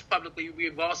confessed publicly.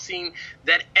 We've all seen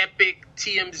that epic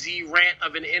TMZ rant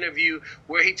of an interview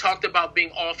where he talked about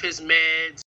being off his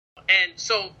meds. And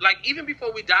so, like, even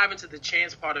before we dive into the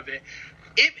Chance part of it,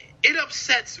 it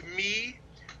upsets me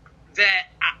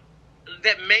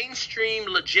that mainstream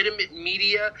legitimate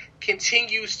media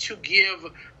continues to give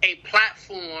a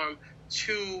platform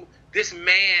to this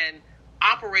man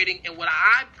operating in what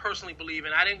I personally believe,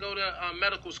 and I didn't go to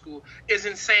medical school, is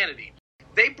insanity.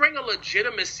 They bring a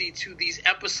legitimacy to these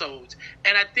episodes,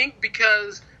 and I think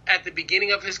because at the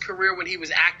beginning of his career when he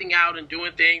was acting out and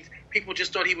doing things, people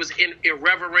just thought he was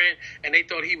irreverent, and they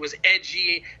thought he was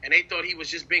edgy, and they thought he was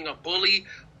just being a bully.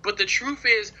 But the truth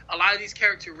is, a lot of these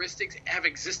characteristics have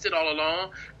existed all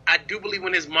along. I do believe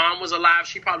when his mom was alive,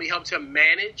 she probably helped him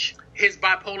manage his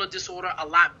bipolar disorder a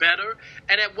lot better.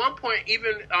 And at one point,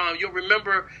 even you'll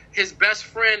remember his best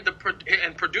friend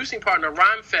and producing partner,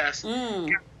 Rhymefest,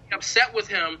 got upset with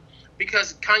him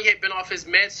because Kanye had been off his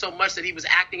meds so much that he was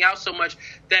acting out so much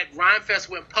that Rhymefest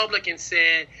went public and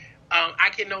said, I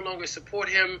can no longer support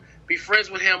him, be friends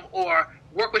with him, or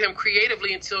work with him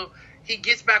creatively until he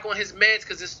gets back on his meds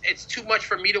because it's too much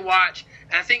for me to watch.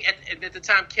 And I think at the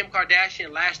time, Kim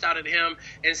Kardashian lashed out at him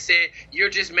and said, you're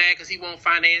just mad because he won't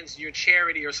finance your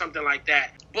charity or something like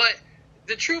that. But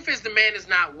the truth is the man is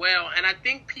not well. And I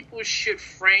think people should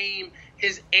frame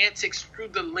his antics through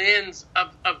the lens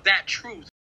of that truth.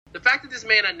 The fact that this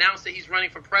man announced that he's running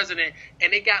for president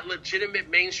and it got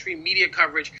legitimate mainstream media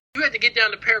coverage, you had to get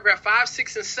down to paragraph 5,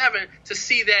 6, and 7 to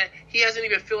see that he hasn't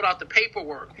even filled out the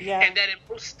paperwork. Yeah. And that in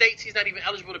most states he's not even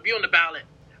eligible to be on the ballot.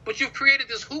 But you've created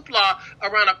this hoopla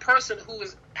around a person who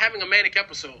is having a manic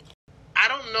episode. I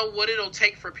don't know what it'll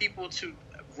take for people to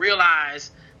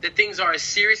realize that things are as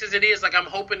serious as it is. Like, I'm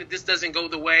hoping that this doesn't go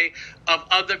the way of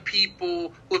other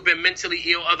people who have been mentally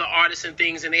ill, other artists and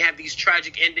things, and they have these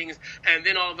tragic endings, and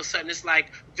then all of a sudden it's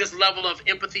like this level of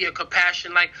empathy or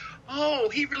compassion, like, oh,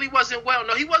 he really wasn't well.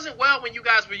 No, he wasn't well when you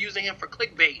guys were using him for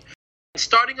clickbait.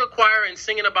 Starting a choir and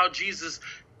singing about Jesus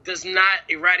does not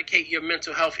eradicate your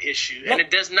mental health issue. And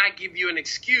it does not give you an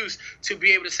excuse to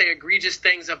be able to say egregious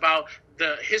things about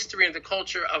the history and the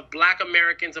culture of Black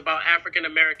Americans, about African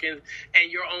Americans,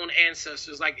 and your own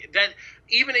ancestors. Like that,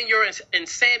 even in your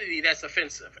insanity, that's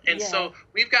offensive. And so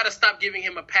we've got to stop giving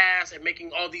him a pass and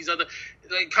making all these other.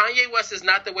 Like, Kanye West is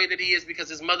not the way that he is because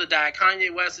his mother died.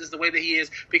 Kanye West is the way that he is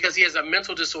because he has a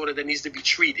mental disorder that needs to be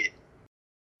treated.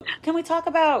 Can we talk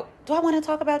about, do I want to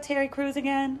talk about Terry Crews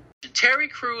again? Terry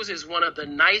Crews is one of the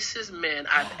nicest men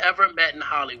I've ever met in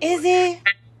Hollywood. Is he?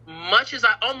 Much as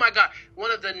oh my God,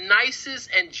 one of the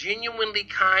nicest and genuinely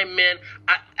kind men.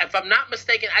 If I'm not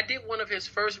mistaken, I did one of his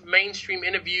first mainstream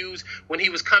interviews when he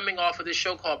was coming off of this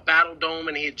show called Battle Dome,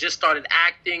 and he had just started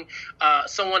acting.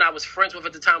 Someone I was friends with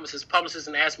at the time was his publicist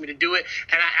and asked me to do it,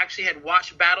 and I actually had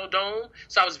watched Battle Dome,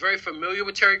 so I was very familiar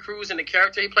with Terry Crews and the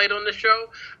character he played on the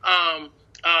show.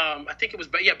 I think it was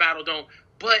Battle Dome.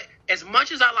 But as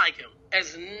much as I like him,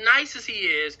 as nice as he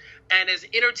is, and as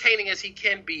entertaining as he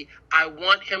can be, I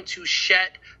want him to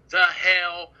shut the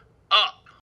hell up.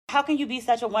 How can you be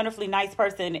such a wonderfully nice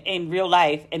person in real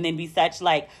life and then be such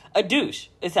like a douche,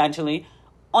 essentially,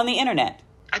 on the internet?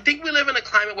 I think we live in a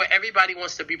climate where everybody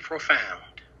wants to be profound.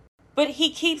 But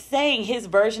he keeps saying his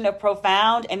version of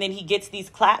profound, and then he gets these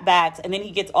clapbacks, and then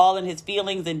he gets all in his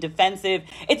feelings and defensive.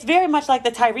 It's very much like the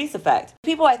Tyrese effect.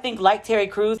 People, I think, liked Terry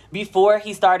Crews before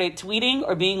he started tweeting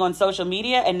or being on social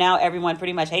media, and now everyone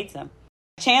pretty much hates him.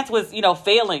 Chance was,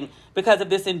 failing because of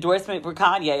this endorsement for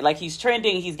Kanye. Like, he's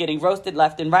trending, he's getting roasted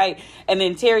left and right, and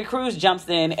then Terry Crews jumps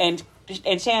in, and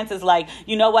Chance is like,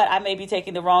 you know what, I may be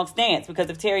taking the wrong stance, because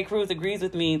if Terry Crews agrees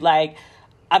with me, like,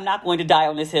 I'm not going to die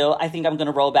on this hill. I think I'm going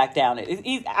to roll back down it.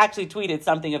 He's actually tweeted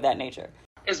something of that nature.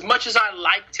 As much as I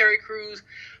like Terry Crews,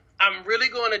 I'm really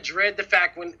going to dread the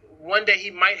fact when one day he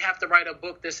might have to write a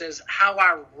book that says how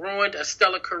I ruined a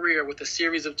stellar career with a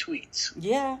series of tweets.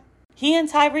 Yeah. He and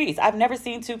Tyrese. I've never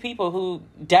seen two people who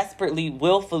desperately,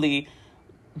 willfully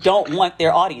don't want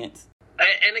their audience.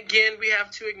 And again, we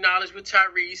have to acknowledge with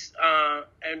Tyrese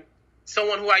and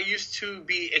someone who I used to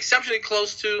be exceptionally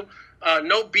close to,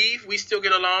 no beef. We still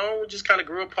get along. We just kind of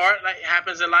grew apart. Like it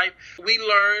happens in life. We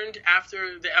learned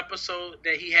after the episode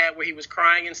that he had where he was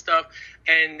crying and stuff,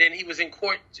 and then he was in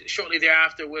court shortly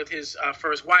thereafter with his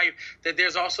first wife, that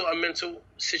there's also a mental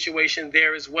situation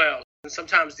there as well. And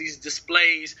sometimes these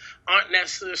displays aren't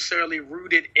necessarily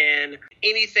rooted in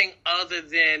anything other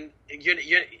than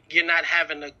you're not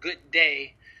having a good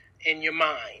day in your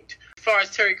mind. As far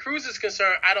as Terry Crews is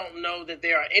concerned, I don't know that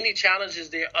there are any challenges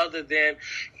there other than,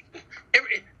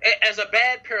 as a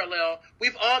bad parallel,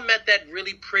 we've all met that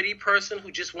really pretty person who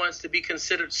just wants to be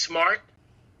considered smart.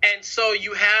 And so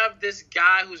you have this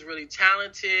guy who's really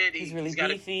talented. He's really got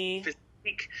beefy. a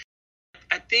physique.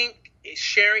 I think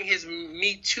sharing his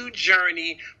Me Too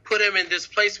journey put him in this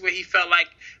place where he felt like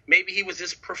maybe he was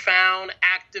this profound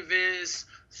activist,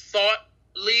 thought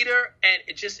leader, and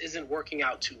it just isn't working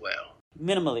out too well.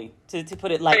 Minimally, to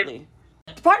put it lightly.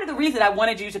 Part of the reason I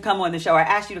wanted you to come on the show, or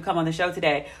asked you to come on the show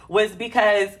today, was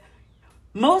because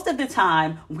most of the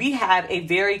time we have a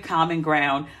very common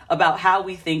ground about how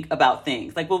we think about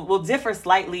things. Like we'll differ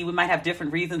slightly, we might have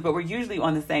different reasons, but we're usually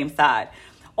on the same side.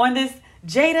 On this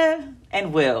Jada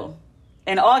and Will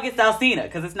and August Alsina,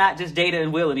 because it's not just Jada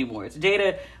and Will anymore. It's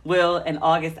Jada, Will, and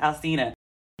August Alsina.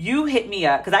 You hit me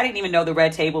up, because I didn't even know the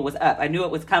red table was up. I knew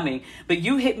it was coming, but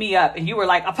you hit me up and you were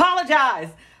like, apologize.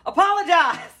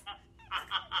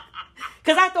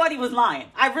 Because I thought he was lying.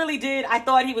 I really did. I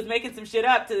thought he was making some shit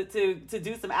up to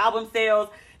do some album sales.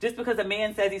 Just because a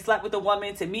man says he slept with a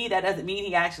woman, to me, that doesn't mean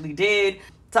he actually did.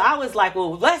 So I was like,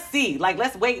 well, let's see. Like,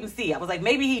 let's wait and see. I was like,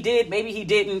 maybe he did, maybe he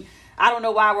didn't. I don't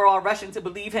know why we're all rushing to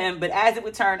believe him. But as it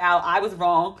would turn out, I was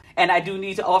wrong. And I do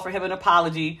need to offer him an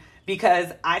apology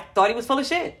because I thought he was full of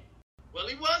shit. Well,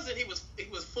 he wasn't. He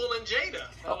was fooling Jada.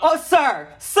 Oh,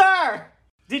 sir.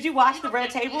 Did you watch the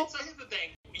red table? So here's the thing.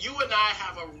 You and I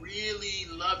have a really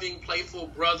loving, playful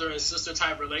brother and sister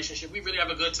type relationship. We really have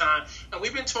a good time. And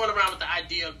we've been toying around with the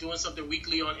idea of doing something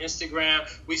weekly on Instagram.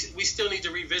 We still need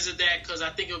to revisit that because I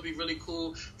think it would be really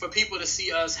cool for people to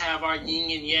see us have our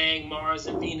yin and yang, Mars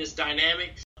and Venus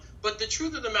dynamic. But the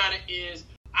truth of the matter is,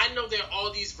 I know there are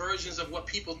all these versions of what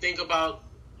people think about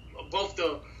both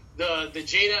the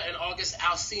Jada and August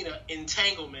Alsina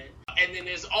entanglement. And then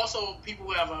there's also people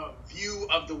who have a view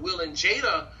of the Will and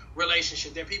Jada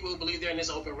relationship. There are people who believe they're in this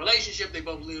open relationship. They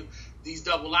both live these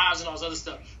double lives and all this other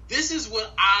stuff. This is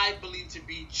what I believe to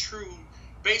be true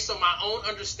based on my own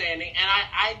understanding. And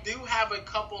I do have a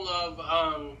couple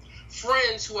of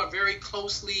friends who are very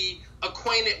closely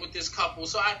acquainted with this couple.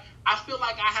 So I feel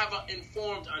like I have an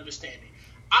informed understanding.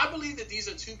 I believe that these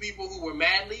are two people who were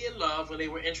madly in love when they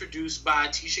were introduced by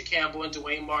Tisha Campbell and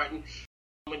Dwayne Martin.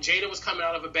 When Jada was coming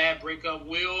out of a bad breakup,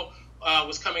 Will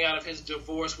was coming out of his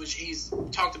divorce, which he's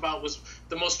talked about was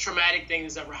the most traumatic thing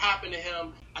that's ever happened to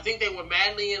him. I think they were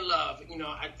madly in love. You know,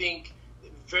 I think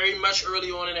very much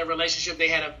early on in their relationship, they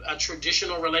had a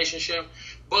traditional relationship.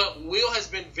 But Will has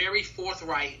been very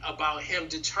forthright about him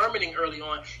determining early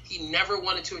on he never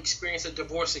wanted to experience a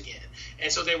divorce again.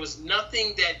 And so there was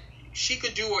nothing that she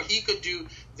could do or he could do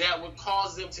that would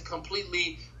cause them to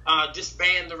completely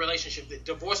disband the relationship. That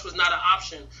divorce was not an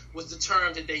option, was the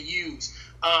term that they used.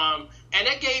 And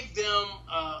that gave them,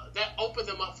 that opened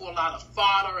them up for a lot of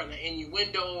fodder and the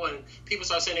innuendo, and people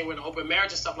started saying they were in an open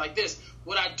marriage and stuff like this.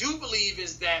 What I do believe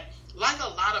is that, like a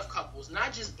lot of couples,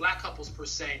 not just black couples per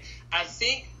se, I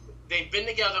think they've been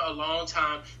together a long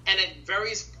time, and at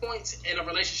various points in a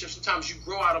relationship, sometimes you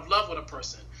grow out of love with a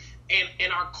person. And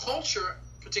in our culture,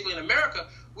 particularly in America,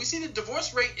 we see the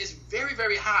divorce rate is very,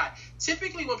 very high.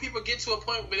 Typically, when people get to a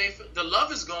point where the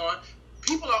love is gone,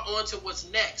 people are on to what's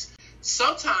next.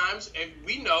 Sometimes, and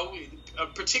we know,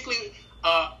 particularly,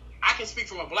 I can speak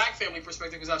from a black family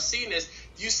perspective because I've seen this.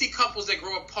 You see couples that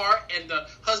grow apart and the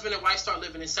husband and wife start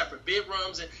living in separate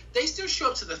bedrooms, and they still show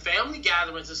up to the family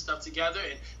gatherings and stuff together,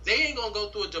 and they ain't going to go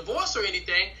through a divorce or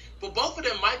anything, but both of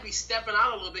them might be stepping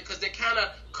out a little bit because they're kind of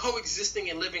coexisting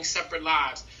and living separate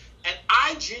lives. And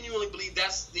I genuinely believe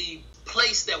that's the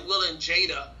place that Will and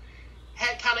Jada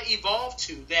had kind of evolved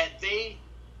to, that they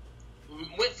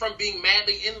went from being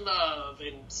madly in love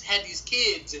and had these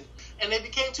kids, and they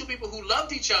became two people who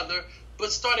loved each other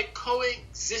but started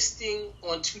coexisting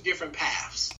on two different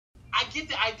paths. I get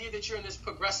the idea that you're in this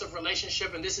progressive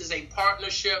relationship and this is a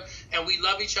partnership and we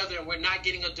love each other and we're not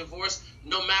getting a divorce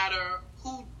no matter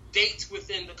who dates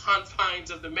within the confines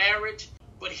of the marriage.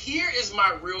 But here is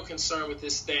my real concern with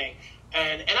this thing.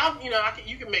 And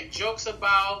you can make jokes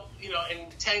about,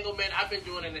 entanglement. I've been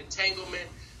doing an entanglement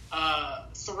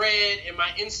thread in my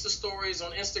Insta stories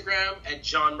on Instagram at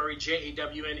John Murray,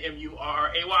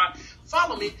 JAWNMURRAY.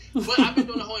 Follow me. But I've been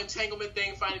doing the whole entanglement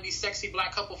thing, finding these sexy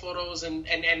black couple photos and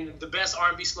the best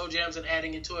R&B slow jams and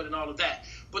adding into it and all of that.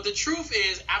 But the truth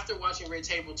is, after watching Red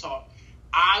Table Talk,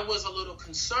 I was a little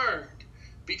concerned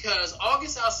because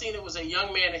August Alsina was a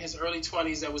young man in his early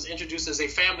 20s that was introduced as a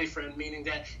family friend, meaning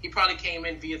that he probably came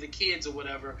in via the kids or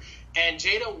whatever. And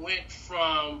Jada went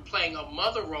from playing a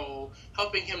mother role,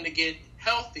 helping him to get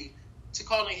healthy, to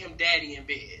calling him daddy in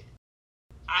bed.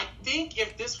 I think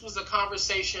if this was a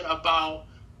conversation about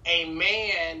a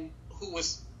man who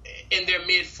was in their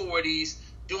mid-40s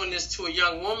doing this to a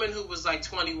young woman who was like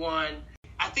 21,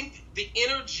 I think the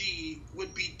energy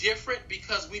would be different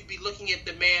because we'd be looking at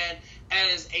the man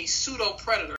as a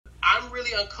pseudo-predator. I'm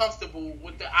really uncomfortable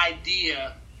with the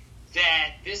idea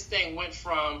that this thing went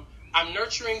from I'm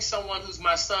nurturing someone who's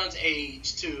my son's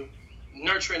age to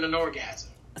nurturing an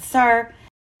orgasm. Sir,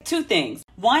 two things.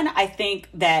 One, I think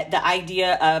that the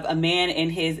idea of a man in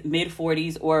his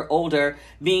mid-40s or older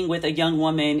being with a young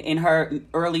woman in her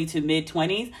early to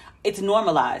mid-20s, it's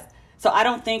normalized. So I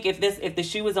don't think if the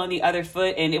shoe was on the other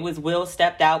foot and it was Will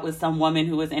stepped out with some woman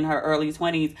who was in her early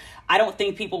 20s, I don't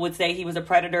think people would say he was a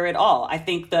predator at all. I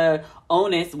think the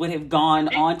onus would have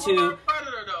gone onto... Her a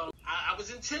predator, though. I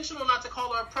was intentional not to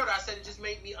call her a predator. I said it just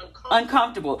made me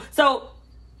uncomfortable. So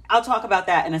I'll talk about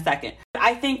that in a second.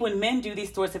 I think when men do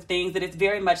these sorts of things, that it's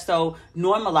very much so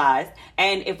normalized.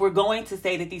 And if we're going to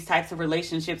say that these types of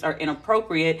relationships are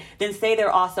inappropriate, then say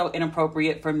they're also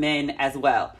inappropriate for men as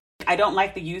well. I don't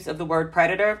like the use of the word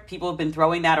predator. People have been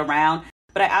throwing that around,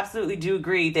 but I absolutely do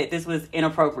agree that this was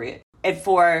inappropriate. And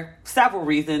for several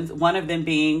reasons, one of them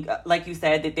being, like you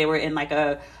said, that they were in like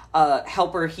a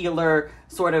helper healer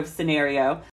sort of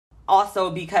scenario. Also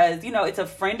because, it's a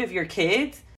friend of your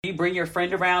kids. You bring your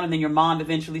friend around and then your mom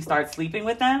eventually starts sleeping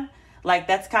with them. Like,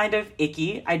 that's kind of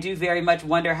icky. I do very much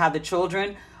wonder how the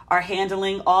children are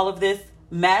handling all of this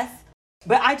mess.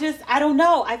 But I don't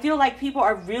know. I feel like people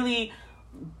are really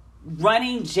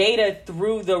running Jada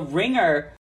through the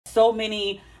ringer. So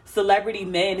many celebrity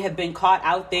men have been caught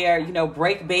out there,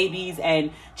 break babies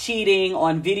and cheating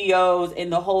on videos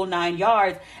in the whole 9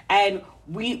 yards. And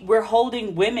we're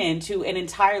holding women to an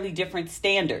entirely different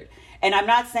standard. And I'm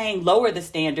not saying lower the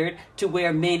standard to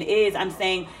where men is. I'm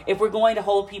saying if we're going to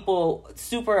hold people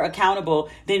super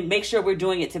accountable, then make sure we're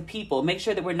doing it to people. Make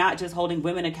sure that we're not just holding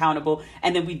women accountable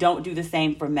and then we don't do the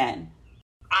same for men.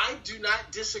 I do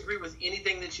not disagree with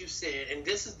anything that you said, and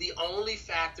this is the only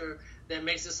factor that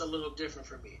makes this a little different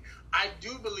for me. I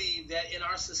do believe that in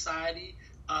our society,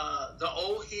 the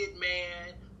old head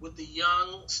man with the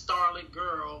young starlet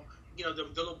girl, the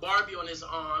little Barbie on his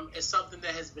arm, is something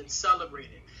that has been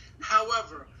celebrated.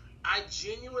 However, I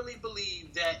genuinely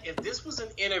believe that if this was an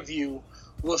interview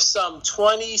with some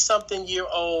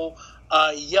 20-something-year-old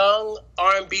young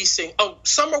R&B singer,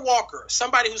 Summer Walker,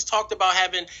 somebody who's talked about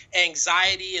having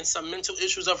anxiety and some mental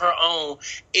issues of her own,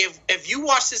 if you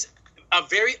watch this, a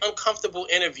very uncomfortable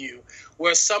interview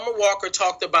where Summer Walker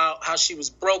talked about how she was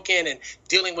broken and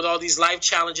dealing with all these life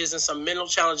challenges and some mental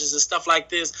challenges and stuff like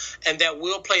this, and that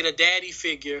Will played a daddy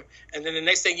figure, and then the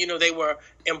next thing you know, they were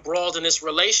embroiled in this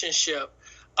relationship.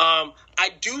 I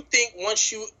do think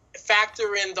once you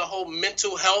factor in the whole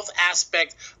mental health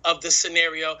aspect of the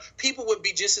scenario, people would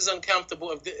be just as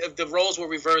uncomfortable if the roles were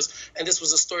reversed and this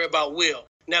was a story about Will.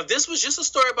 Now, if this was just a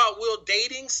story about Will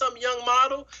dating some young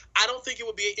model, I don't think it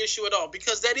would be an issue at all,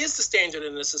 because that is the standard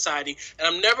in the society. And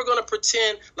I'm never going to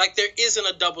pretend like there isn't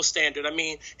a double standard. I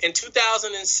mean, in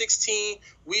 2016,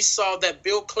 we saw that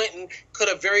Bill Clinton could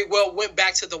have very well went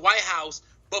back to the White House,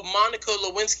 but Monica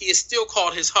Lewinsky is still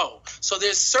called his hoe. So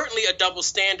there's certainly a double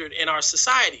standard in our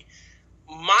society.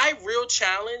 My real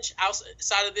challenge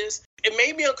outside of this, it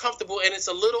made me uncomfortable, and it's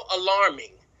a little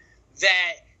alarming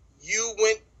that you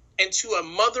went into a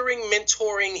mothering,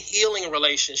 mentoring, healing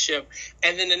relationship,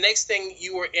 and then the next thing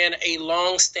you were in a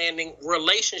long-standing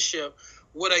relationship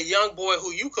with a young boy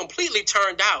who you completely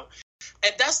turned out.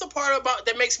 And that's the part about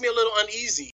that makes me a little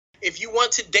uneasy. If you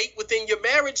want to date within your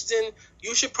marriage, then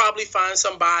you should probably find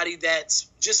somebody that's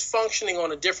just functioning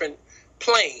on a different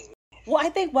plane. Well, I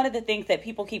think one of the things that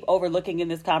people keep overlooking in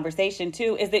this conversation,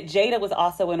 too, is that Jada was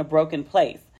also in a broken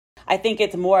place. I think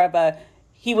it's more of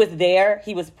he was there,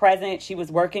 he was present, she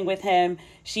was working with him.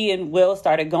 She and Will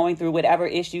started going through whatever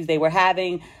issues they were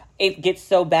having. It gets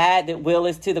so bad that Will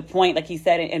is to the point, like he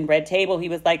said in Red Table, he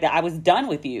was like, that I was done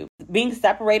with you. Being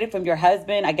separated from your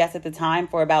husband, I guess at the time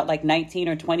for about like 19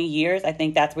 or 20 years, I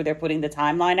think that's where they're putting the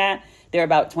timeline at. They're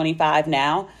about 25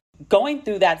 now. Going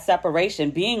through that separation,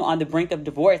 being on the brink of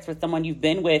divorce with someone you've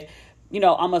been with,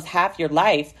 almost half your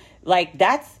life, like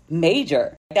that's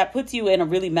major. That puts you in a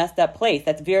really messed up place.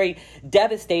 That's very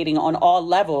devastating on all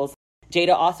levels.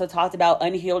 Jada also talked about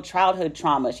unhealed childhood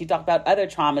trauma. She talked about other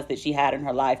traumas that she had in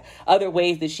her life, other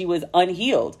ways that she was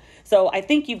unhealed. So I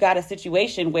think you've got a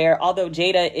situation where although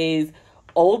Jada is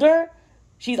older,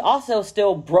 she's also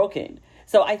still broken.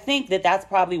 So I think that that's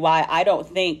probably why I don't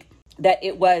think that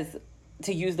it was,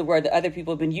 to use the word that other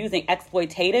people have been using,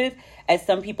 exploitative, as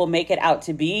some people make it out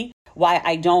to be. Why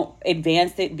I don't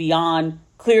advance it beyond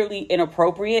clearly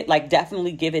inappropriate, like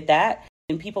definitely give it that.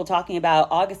 And people talking about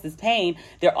August's pain,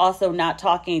 they're also not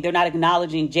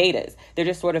acknowledging Jada's. They're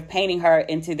just sort of painting her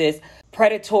into this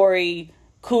predatory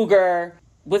cougar.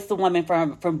 What's the woman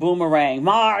from Boomerang?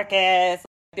 Marcus.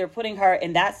 They're putting her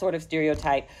in that sort of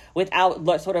stereotype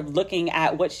without sort of looking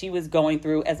at what she was going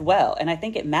through as well. And I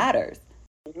think it matters.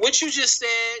 What you just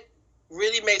said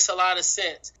really makes a lot of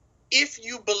sense. If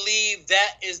you believe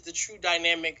that is the true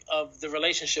dynamic of the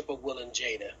relationship of Will and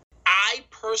Jada. I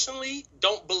personally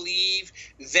don't believe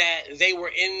that they were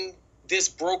in this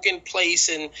broken place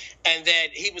and that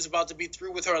he was about to be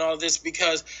through with her and all of this,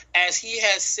 because as he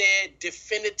has said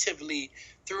definitively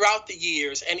throughout the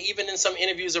years, and even in some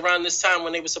interviews around this time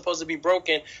when they were supposed to be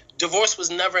broken, divorce was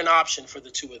never an option for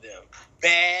the two of them.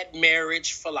 Bad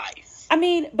marriage for life. I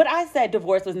mean, but I said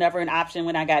divorce was never an option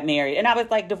when I got married. And I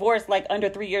was like divorced like under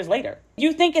 3 years later.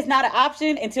 You think it's not an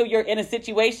option until you're in a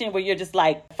situation where you're just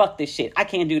like, fuck this shit. I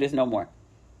can't do this no more.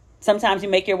 Sometimes you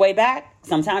make your way back.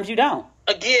 Sometimes you don't.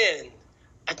 Again,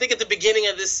 I think at the beginning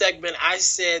of this segment, I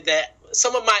said that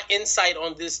some of my insight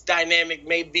on this dynamic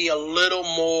may be a little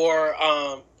more,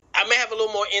 I may have a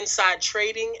little more inside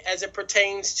trading as it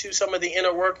pertains to some of the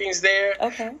inner workings there.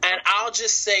 Okay. And I'll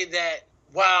just say that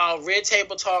while Red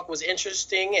Table Talk was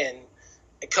interesting and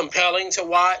compelling to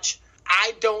watch,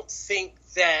 I don't think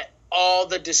that all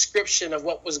the description of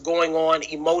what was going on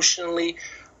emotionally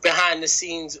behind the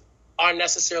scenes are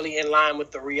necessarily in line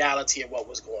with the reality of what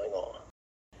was going on.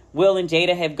 Will and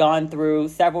Jada have gone through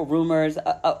several rumors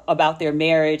about their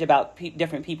marriage, about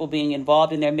different people being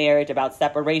involved in their marriage, about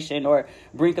separation or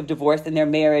brink of divorce in their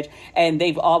marriage. And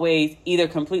they've always either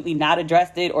completely not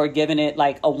addressed it or given it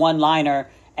like a one-liner,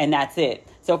 and that's it.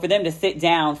 So for them to sit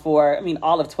down for,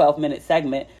 all of 12-minute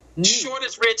segment.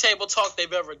 Shortest Red Table Talk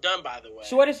they've ever done, by the way.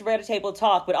 Shortest Red Table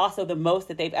Talk, but also the most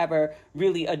that they've ever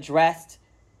really addressed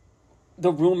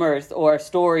the rumors or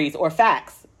stories or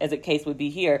facts, as the case would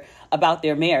be here, about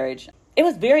their marriage. It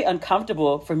was very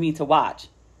uncomfortable for me to watch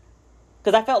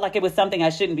because I felt like it was something I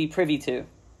shouldn't be privy to.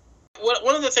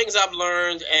 One of the things I've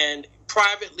learned, and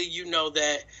privately,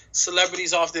 that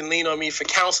celebrities often lean on me for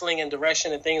counseling and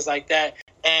direction and things like that.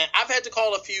 And I've had to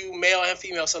call a few male and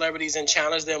female celebrities and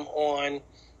challenge them on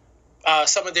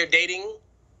some of their dating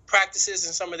practices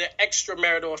and some of their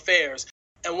extramarital affairs.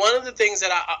 And one of the things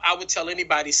that I would tell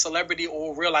anybody, celebrity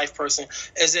or real life person,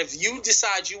 is if you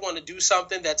decide you want to do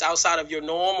something that's outside of your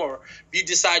norm, or you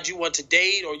decide you want to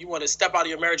date or you want to step out of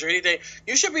your marriage or anything,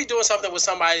 you should be doing something with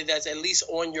somebody that's at least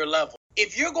on your level.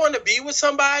 If you're going to be with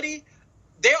somebody,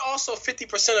 they're also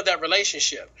 50% of that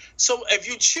relationship. So if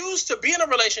you choose to be in a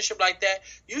relationship like that,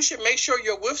 you should make sure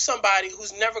you're with somebody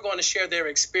who's never going to share their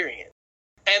experience.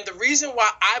 And the reason why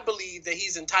I believe that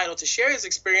he's entitled to share his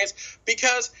experience,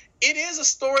 because it is a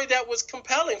story that was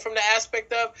compelling from the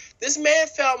aspect of this man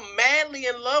fell madly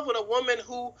in love with a woman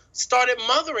who started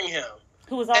mothering him.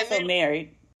 Who was also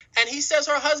married. And he says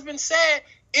her husband said,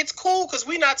 it's cool because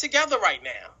we're not together right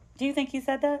now. Do you think he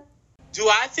said that? Do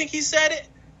I think he said it?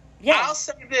 Yeah. I'll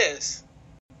say this.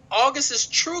 August's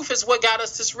truth is what got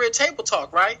us this Red Table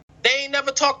Talk, right? They ain't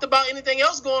never talked about anything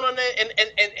else going on there and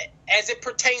as it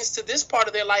pertains to this part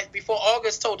of their life before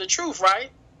August told the truth, right?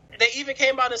 They even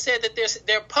came out and said that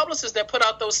their publicists that put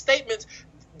out those statements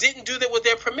didn't do that with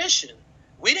their permission.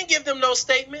 We didn't give them those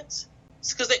statements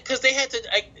because they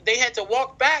had to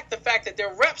walk back the fact that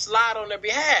their reps lied on their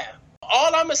behalf. All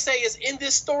I'm going to say is in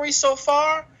this story so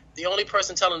far, the only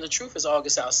person telling the truth is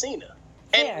August Alsina.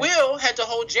 And yeah. Will had to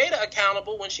hold Jada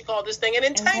accountable when she called this thing an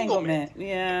entanglement.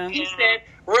 Yeah. He said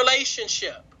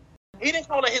relationship. He didn't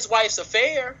call it his wife's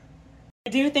affair.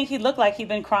 Do you think he looked like he'd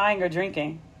been crying or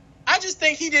drinking? I just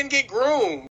think he didn't get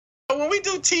groomed. When we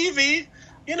do TV,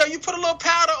 you put a little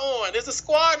powder on. There's a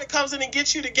squad that comes in and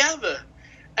gets you together.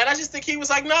 And I just think he was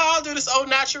like, no, I'll do this au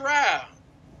natural.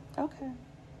 Okay.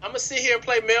 I'm going to sit here and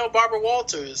play Mel Barbara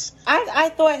Walters. I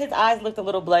thought his eyes looked a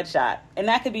little bloodshot. And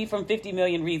that could be from 50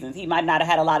 million reasons. He might not have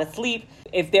had a lot of sleep.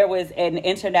 If there was an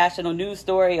international news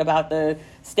story about the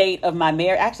state of my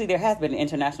marriage. Actually, there has been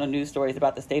international news stories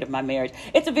about the state of my marriage.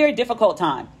 It's a very difficult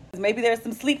time. Maybe there's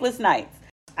some sleepless nights.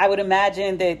 I would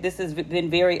imagine that this has been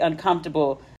very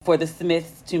uncomfortable for the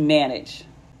Smiths to manage.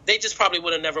 They just probably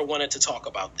would have never wanted to talk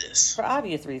about this. For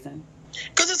obvious reason.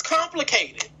 Because it's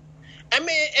complicated. I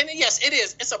mean, and yes, it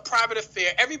is. It's a private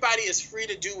affair. Everybody is free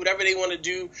to do whatever they want to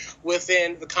do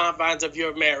within the confines of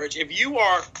your marriage. If you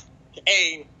are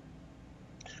a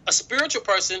spiritual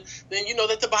person, then you know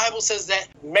that the Bible says that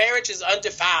marriage is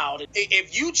undefiled.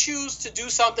 If you choose to do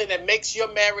something that makes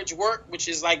your marriage work, which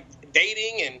is like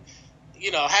dating and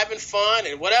having fun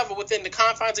and whatever within the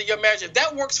confines of your marriage, if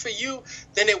that works for you,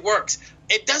 then it works.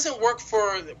 It doesn't work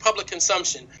for public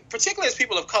consumption, particularly as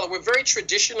people of color. We're very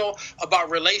traditional about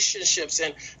relationships,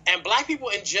 and Black people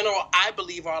in general, I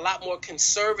believe, are a lot more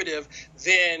conservative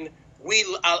than we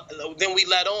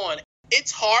let on.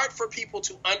 It's hard for people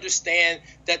to understand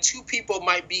that two people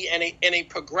might be in a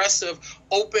progressive,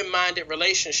 open-minded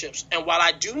relationships. And while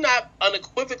I do not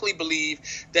unequivocally believe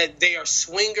that they are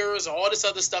swingers or all this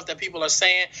other stuff that people are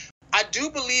saying, I do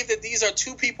believe that these are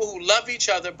two people who love each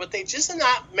other, but they just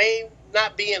may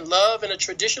not be in love in a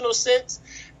traditional sense,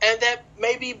 and that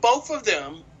maybe both of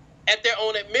them, at their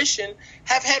own admission,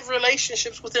 have had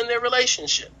relationships within their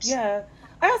relationships. Yeah.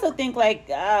 I also think,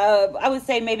 I would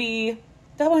say maybe...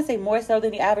 I want to say more so than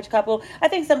the average couple. I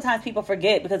think sometimes people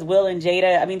forget because Will and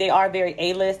Jada, I mean, they are very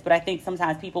A-list, but I think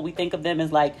sometimes we think of them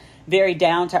as like very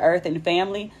down to earth and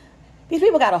family. These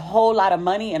people got a whole lot of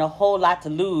money and a whole lot to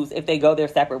lose if they go their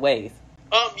separate ways.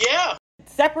 Yeah.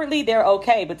 Separately, they're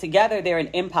okay, but together they're an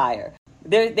empire.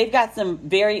 They've got some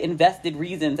very invested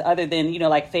reasons other than,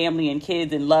 like family and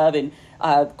kids and love and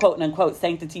quote unquote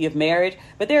sanctity of marriage.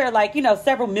 But there are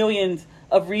several millions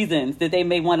of reasons that they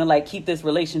may want to keep this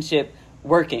relationship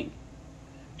working.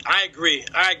 I agree.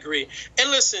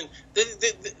 And listen,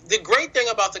 the great thing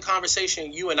about the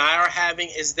conversation you and I are having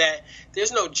is that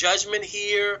there's no judgment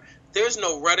here. There's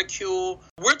no ridicule.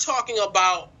 We're talking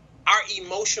about our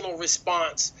emotional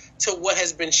response to what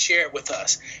has been shared with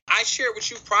us. I shared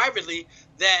with you privately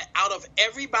that out of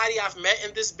everybody I've met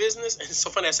in this business, and it's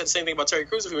so funny I said the same thing about Terry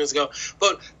Crews a few minutes ago,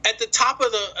 but at the top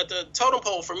of the totem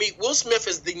pole for me, Will Smith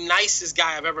is the nicest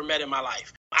guy I've ever met in my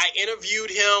life. I interviewed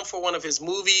him for one of his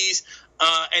movies,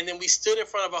 and then we stood in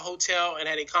front of a hotel and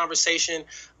had a conversation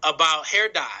about hair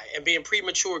dye and being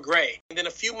premature gray. And then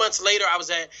a few months later, I was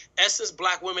at Essence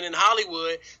Black Women in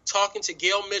Hollywood talking to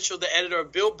Gail Mitchell, the editor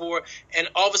of Billboard, and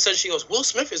all of a sudden she goes, Will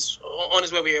Smith is on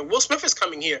his way over here. Will Smith is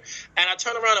coming here. And I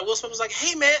turned around and Will Smith was like,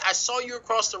 hey, man, I saw you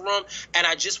across the room, and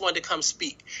I just wanted to come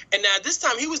speak. And now this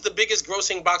time he was the biggest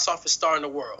grossing box office star in the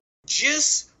world.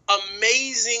 Just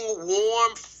amazing,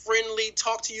 warm, friendly,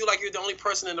 talk to you like you're the only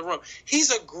person in the room.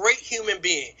 He's a great human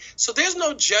being. So there's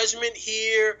no judgment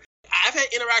here. I've had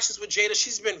interactions with Jada.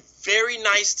 She's been very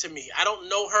nice to me. I don't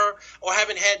know her or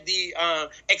haven't had the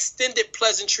extended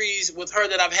pleasantries with her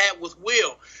that I've had with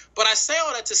Will. But I say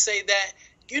all that to say that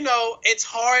it's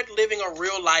hard living a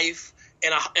real life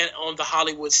on the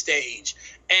Hollywood stage.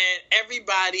 And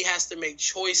everybody has to make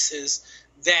choices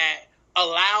that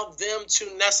allow them to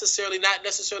not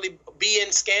necessarily be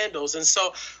in scandals. And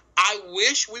so I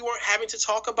wish we weren't having to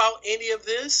talk about any of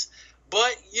this.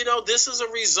 But, this is a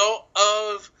result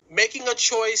of making a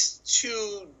choice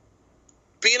to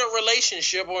be in a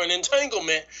relationship or an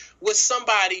entanglement with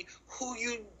somebody who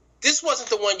this wasn't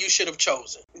the one you should have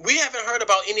chosen. We haven't heard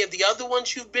about any of the other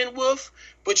ones you've been with,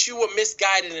 but you were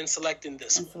misguided in selecting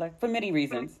this one. For many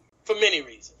reasons. For many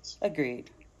reasons. Agreed.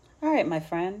 All right, my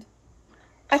friend.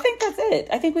 I think that's it.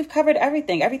 I think we've covered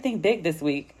everything big this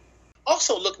week.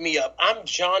 Also, look me up. I'm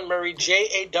John Murray,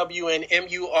 JAWNMURRAY,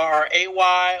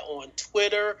 on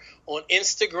Twitter, on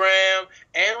Instagram,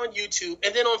 and on YouTube.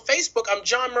 And then on Facebook, I'm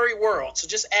John Murray World. So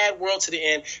just add World to the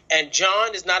end. And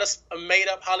John is not a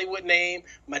made-up Hollywood name.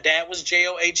 My dad was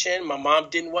JOHN. My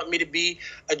mom didn't want me to be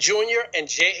a junior, and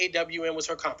JAWN was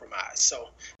her compromise. So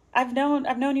I've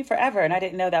known you forever, and I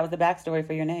didn't know that was the backstory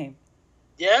for your name.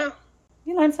 Yeah.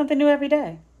 You learn something new every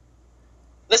day.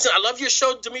 Listen, I love your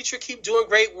show, Demetria. Keep doing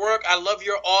great work. I love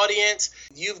your audience.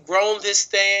 You've grown this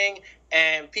thing,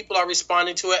 and people are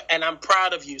responding to it, and I'm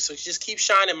proud of you. So just keep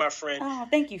shining, my friend. Oh,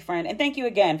 thank you, friend. And thank you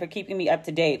again for keeping me up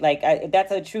to date.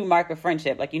 That's a true mark of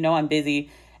friendship. I'm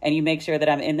busy, and you make sure that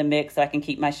I'm in the mix so I can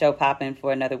keep my show popping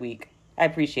for another week. I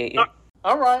appreciate you.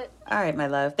 All right. All right, my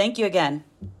love. Thank you again.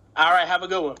 All right, have a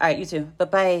good one. All right, you too.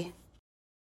 Bye-bye.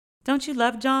 Don't you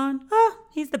love John? Oh,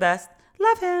 he's the best.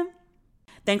 Love him.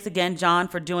 Thanks again, John,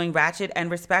 for doing Ratchet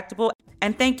and Respectable.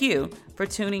 And thank you for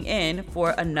tuning in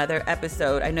for another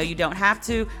episode. I know you don't have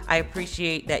to. I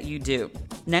appreciate that you do.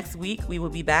 Next week, we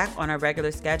will be back on our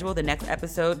regular schedule. The next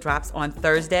episode drops on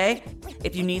Thursday.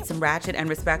 If you need some Ratchet and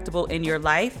Respectable in your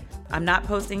life, I'm not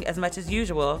posting as much as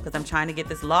usual because I'm trying to get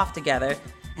this loft together.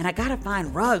 And I got to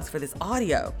find rugs for this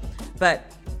audio.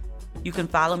 But you can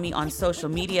follow me on social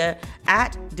media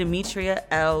at Demetria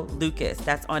L. Lucas.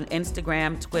 That's on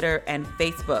Instagram, Twitter, and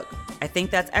Facebook. I think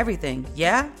that's everything.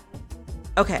 Yeah?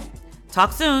 Okay.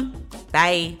 Talk soon.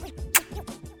 Bye.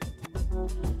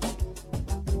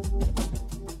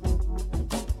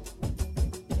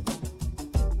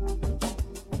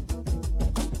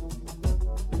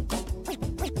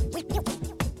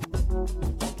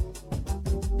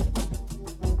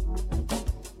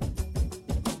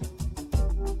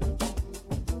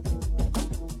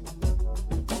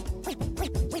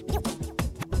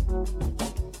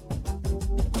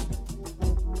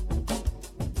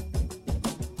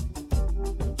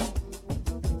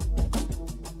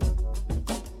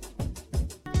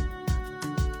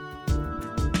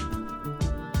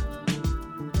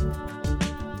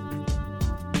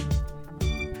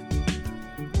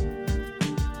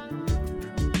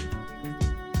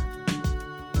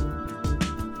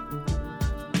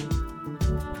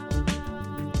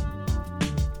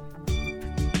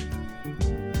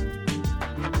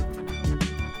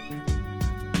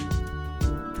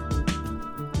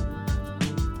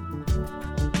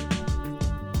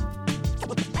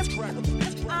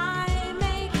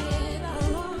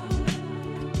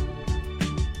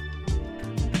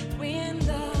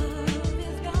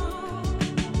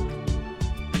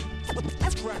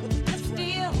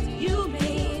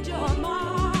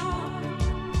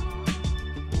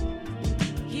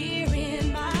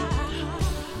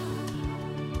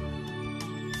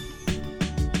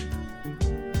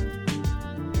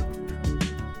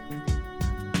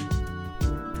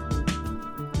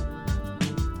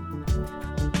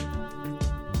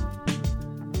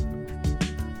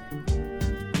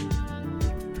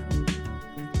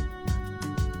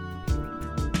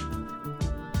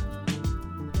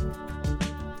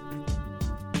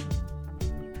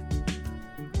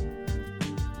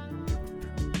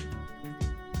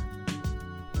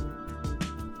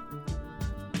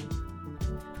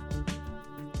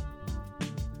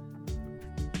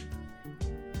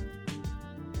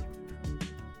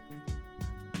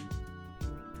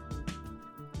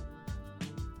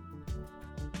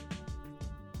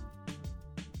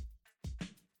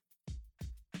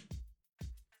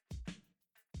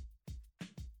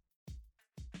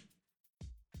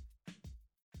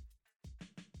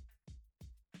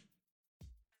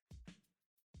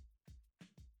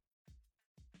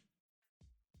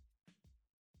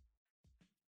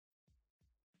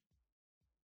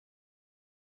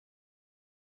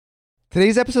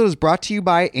 Today's episode is brought to you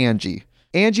by Angie.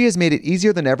 Angie has made it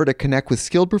easier than ever to connect with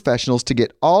skilled professionals to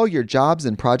get all your jobs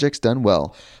and projects done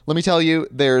well. Let me tell you,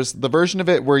 there's the version of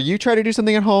it where you try to do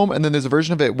something at home, and then there's a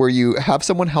version of it where you have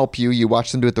someone help you, you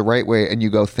watch them do it the right way, and you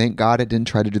go, thank God I didn't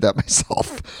try to do that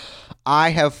myself. I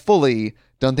have fully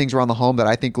done things around the home that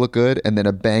I think look good, and then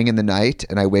a bang in the night,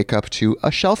 and I wake up to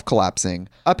a shelf collapsing,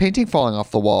 a painting falling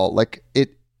off the wall.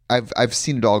 I've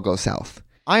seen it all go south.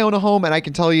 I own a home, and I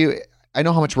can tell you, I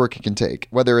know how much work it can take.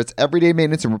 Whether it's everyday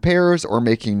maintenance and repairs or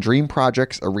making dream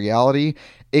projects a reality,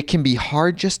 it can be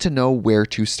hard just to know where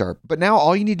to start. But now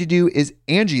all you need to do is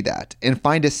Angie that and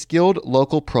find a skilled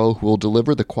local pro who will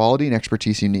deliver the quality and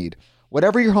expertise you need.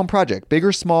 Whatever your home project, big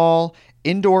or small,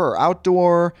 indoor or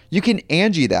outdoor, you can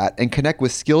Angie that and connect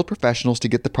with skilled professionals to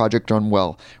get the project done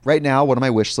well. Right now, one of my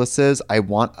wish lists is I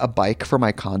want a bike for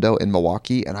my condo in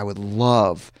Milwaukee, and I would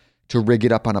love to rig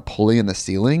it up on a pulley in the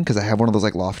ceiling because I have one of those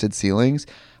like lofted ceilings,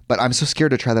 but I'm so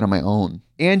scared to try that on my own.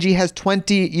 Angie has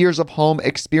 20 years of home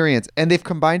experience, and they've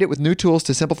combined it with new tools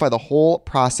to simplify the whole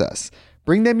process.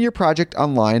 Bring them your project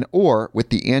online or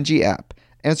with the Angie app.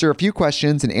 Answer a few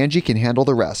questions and Angie can handle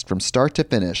the rest from start to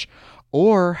finish,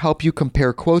 or help you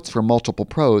compare quotes from multiple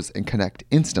pros and connect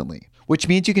instantly, which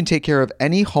means you can take care of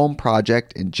any home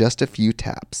project in just a few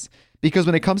taps. Because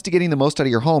when it comes to getting the most out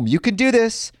of your home, you can do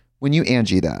this when you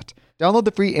Angie that. Download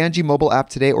the free Angie mobile app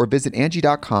today or visit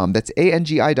Angie.com. That's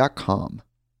ANGI.com.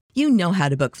 You know how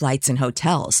to book flights and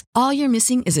hotels. All you're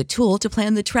missing is a tool to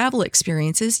plan the travel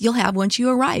experiences you'll have once you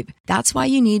arrive. That's why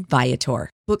you need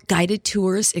Viator. Book guided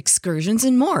tours, excursions,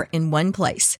 and more in one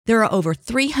place. There are over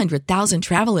 300,000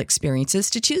 travel experiences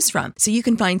to choose from, so you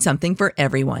can find something for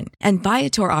everyone. And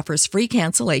Viator offers free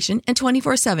cancellation and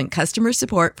 24/7 customer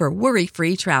support for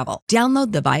worry-free travel.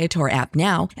 Download the Viator app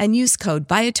now and use code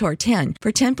Viator10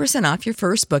 for 10% off your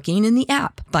first booking in the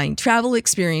app. Find travel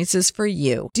experiences for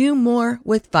you. Do more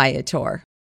with Viator.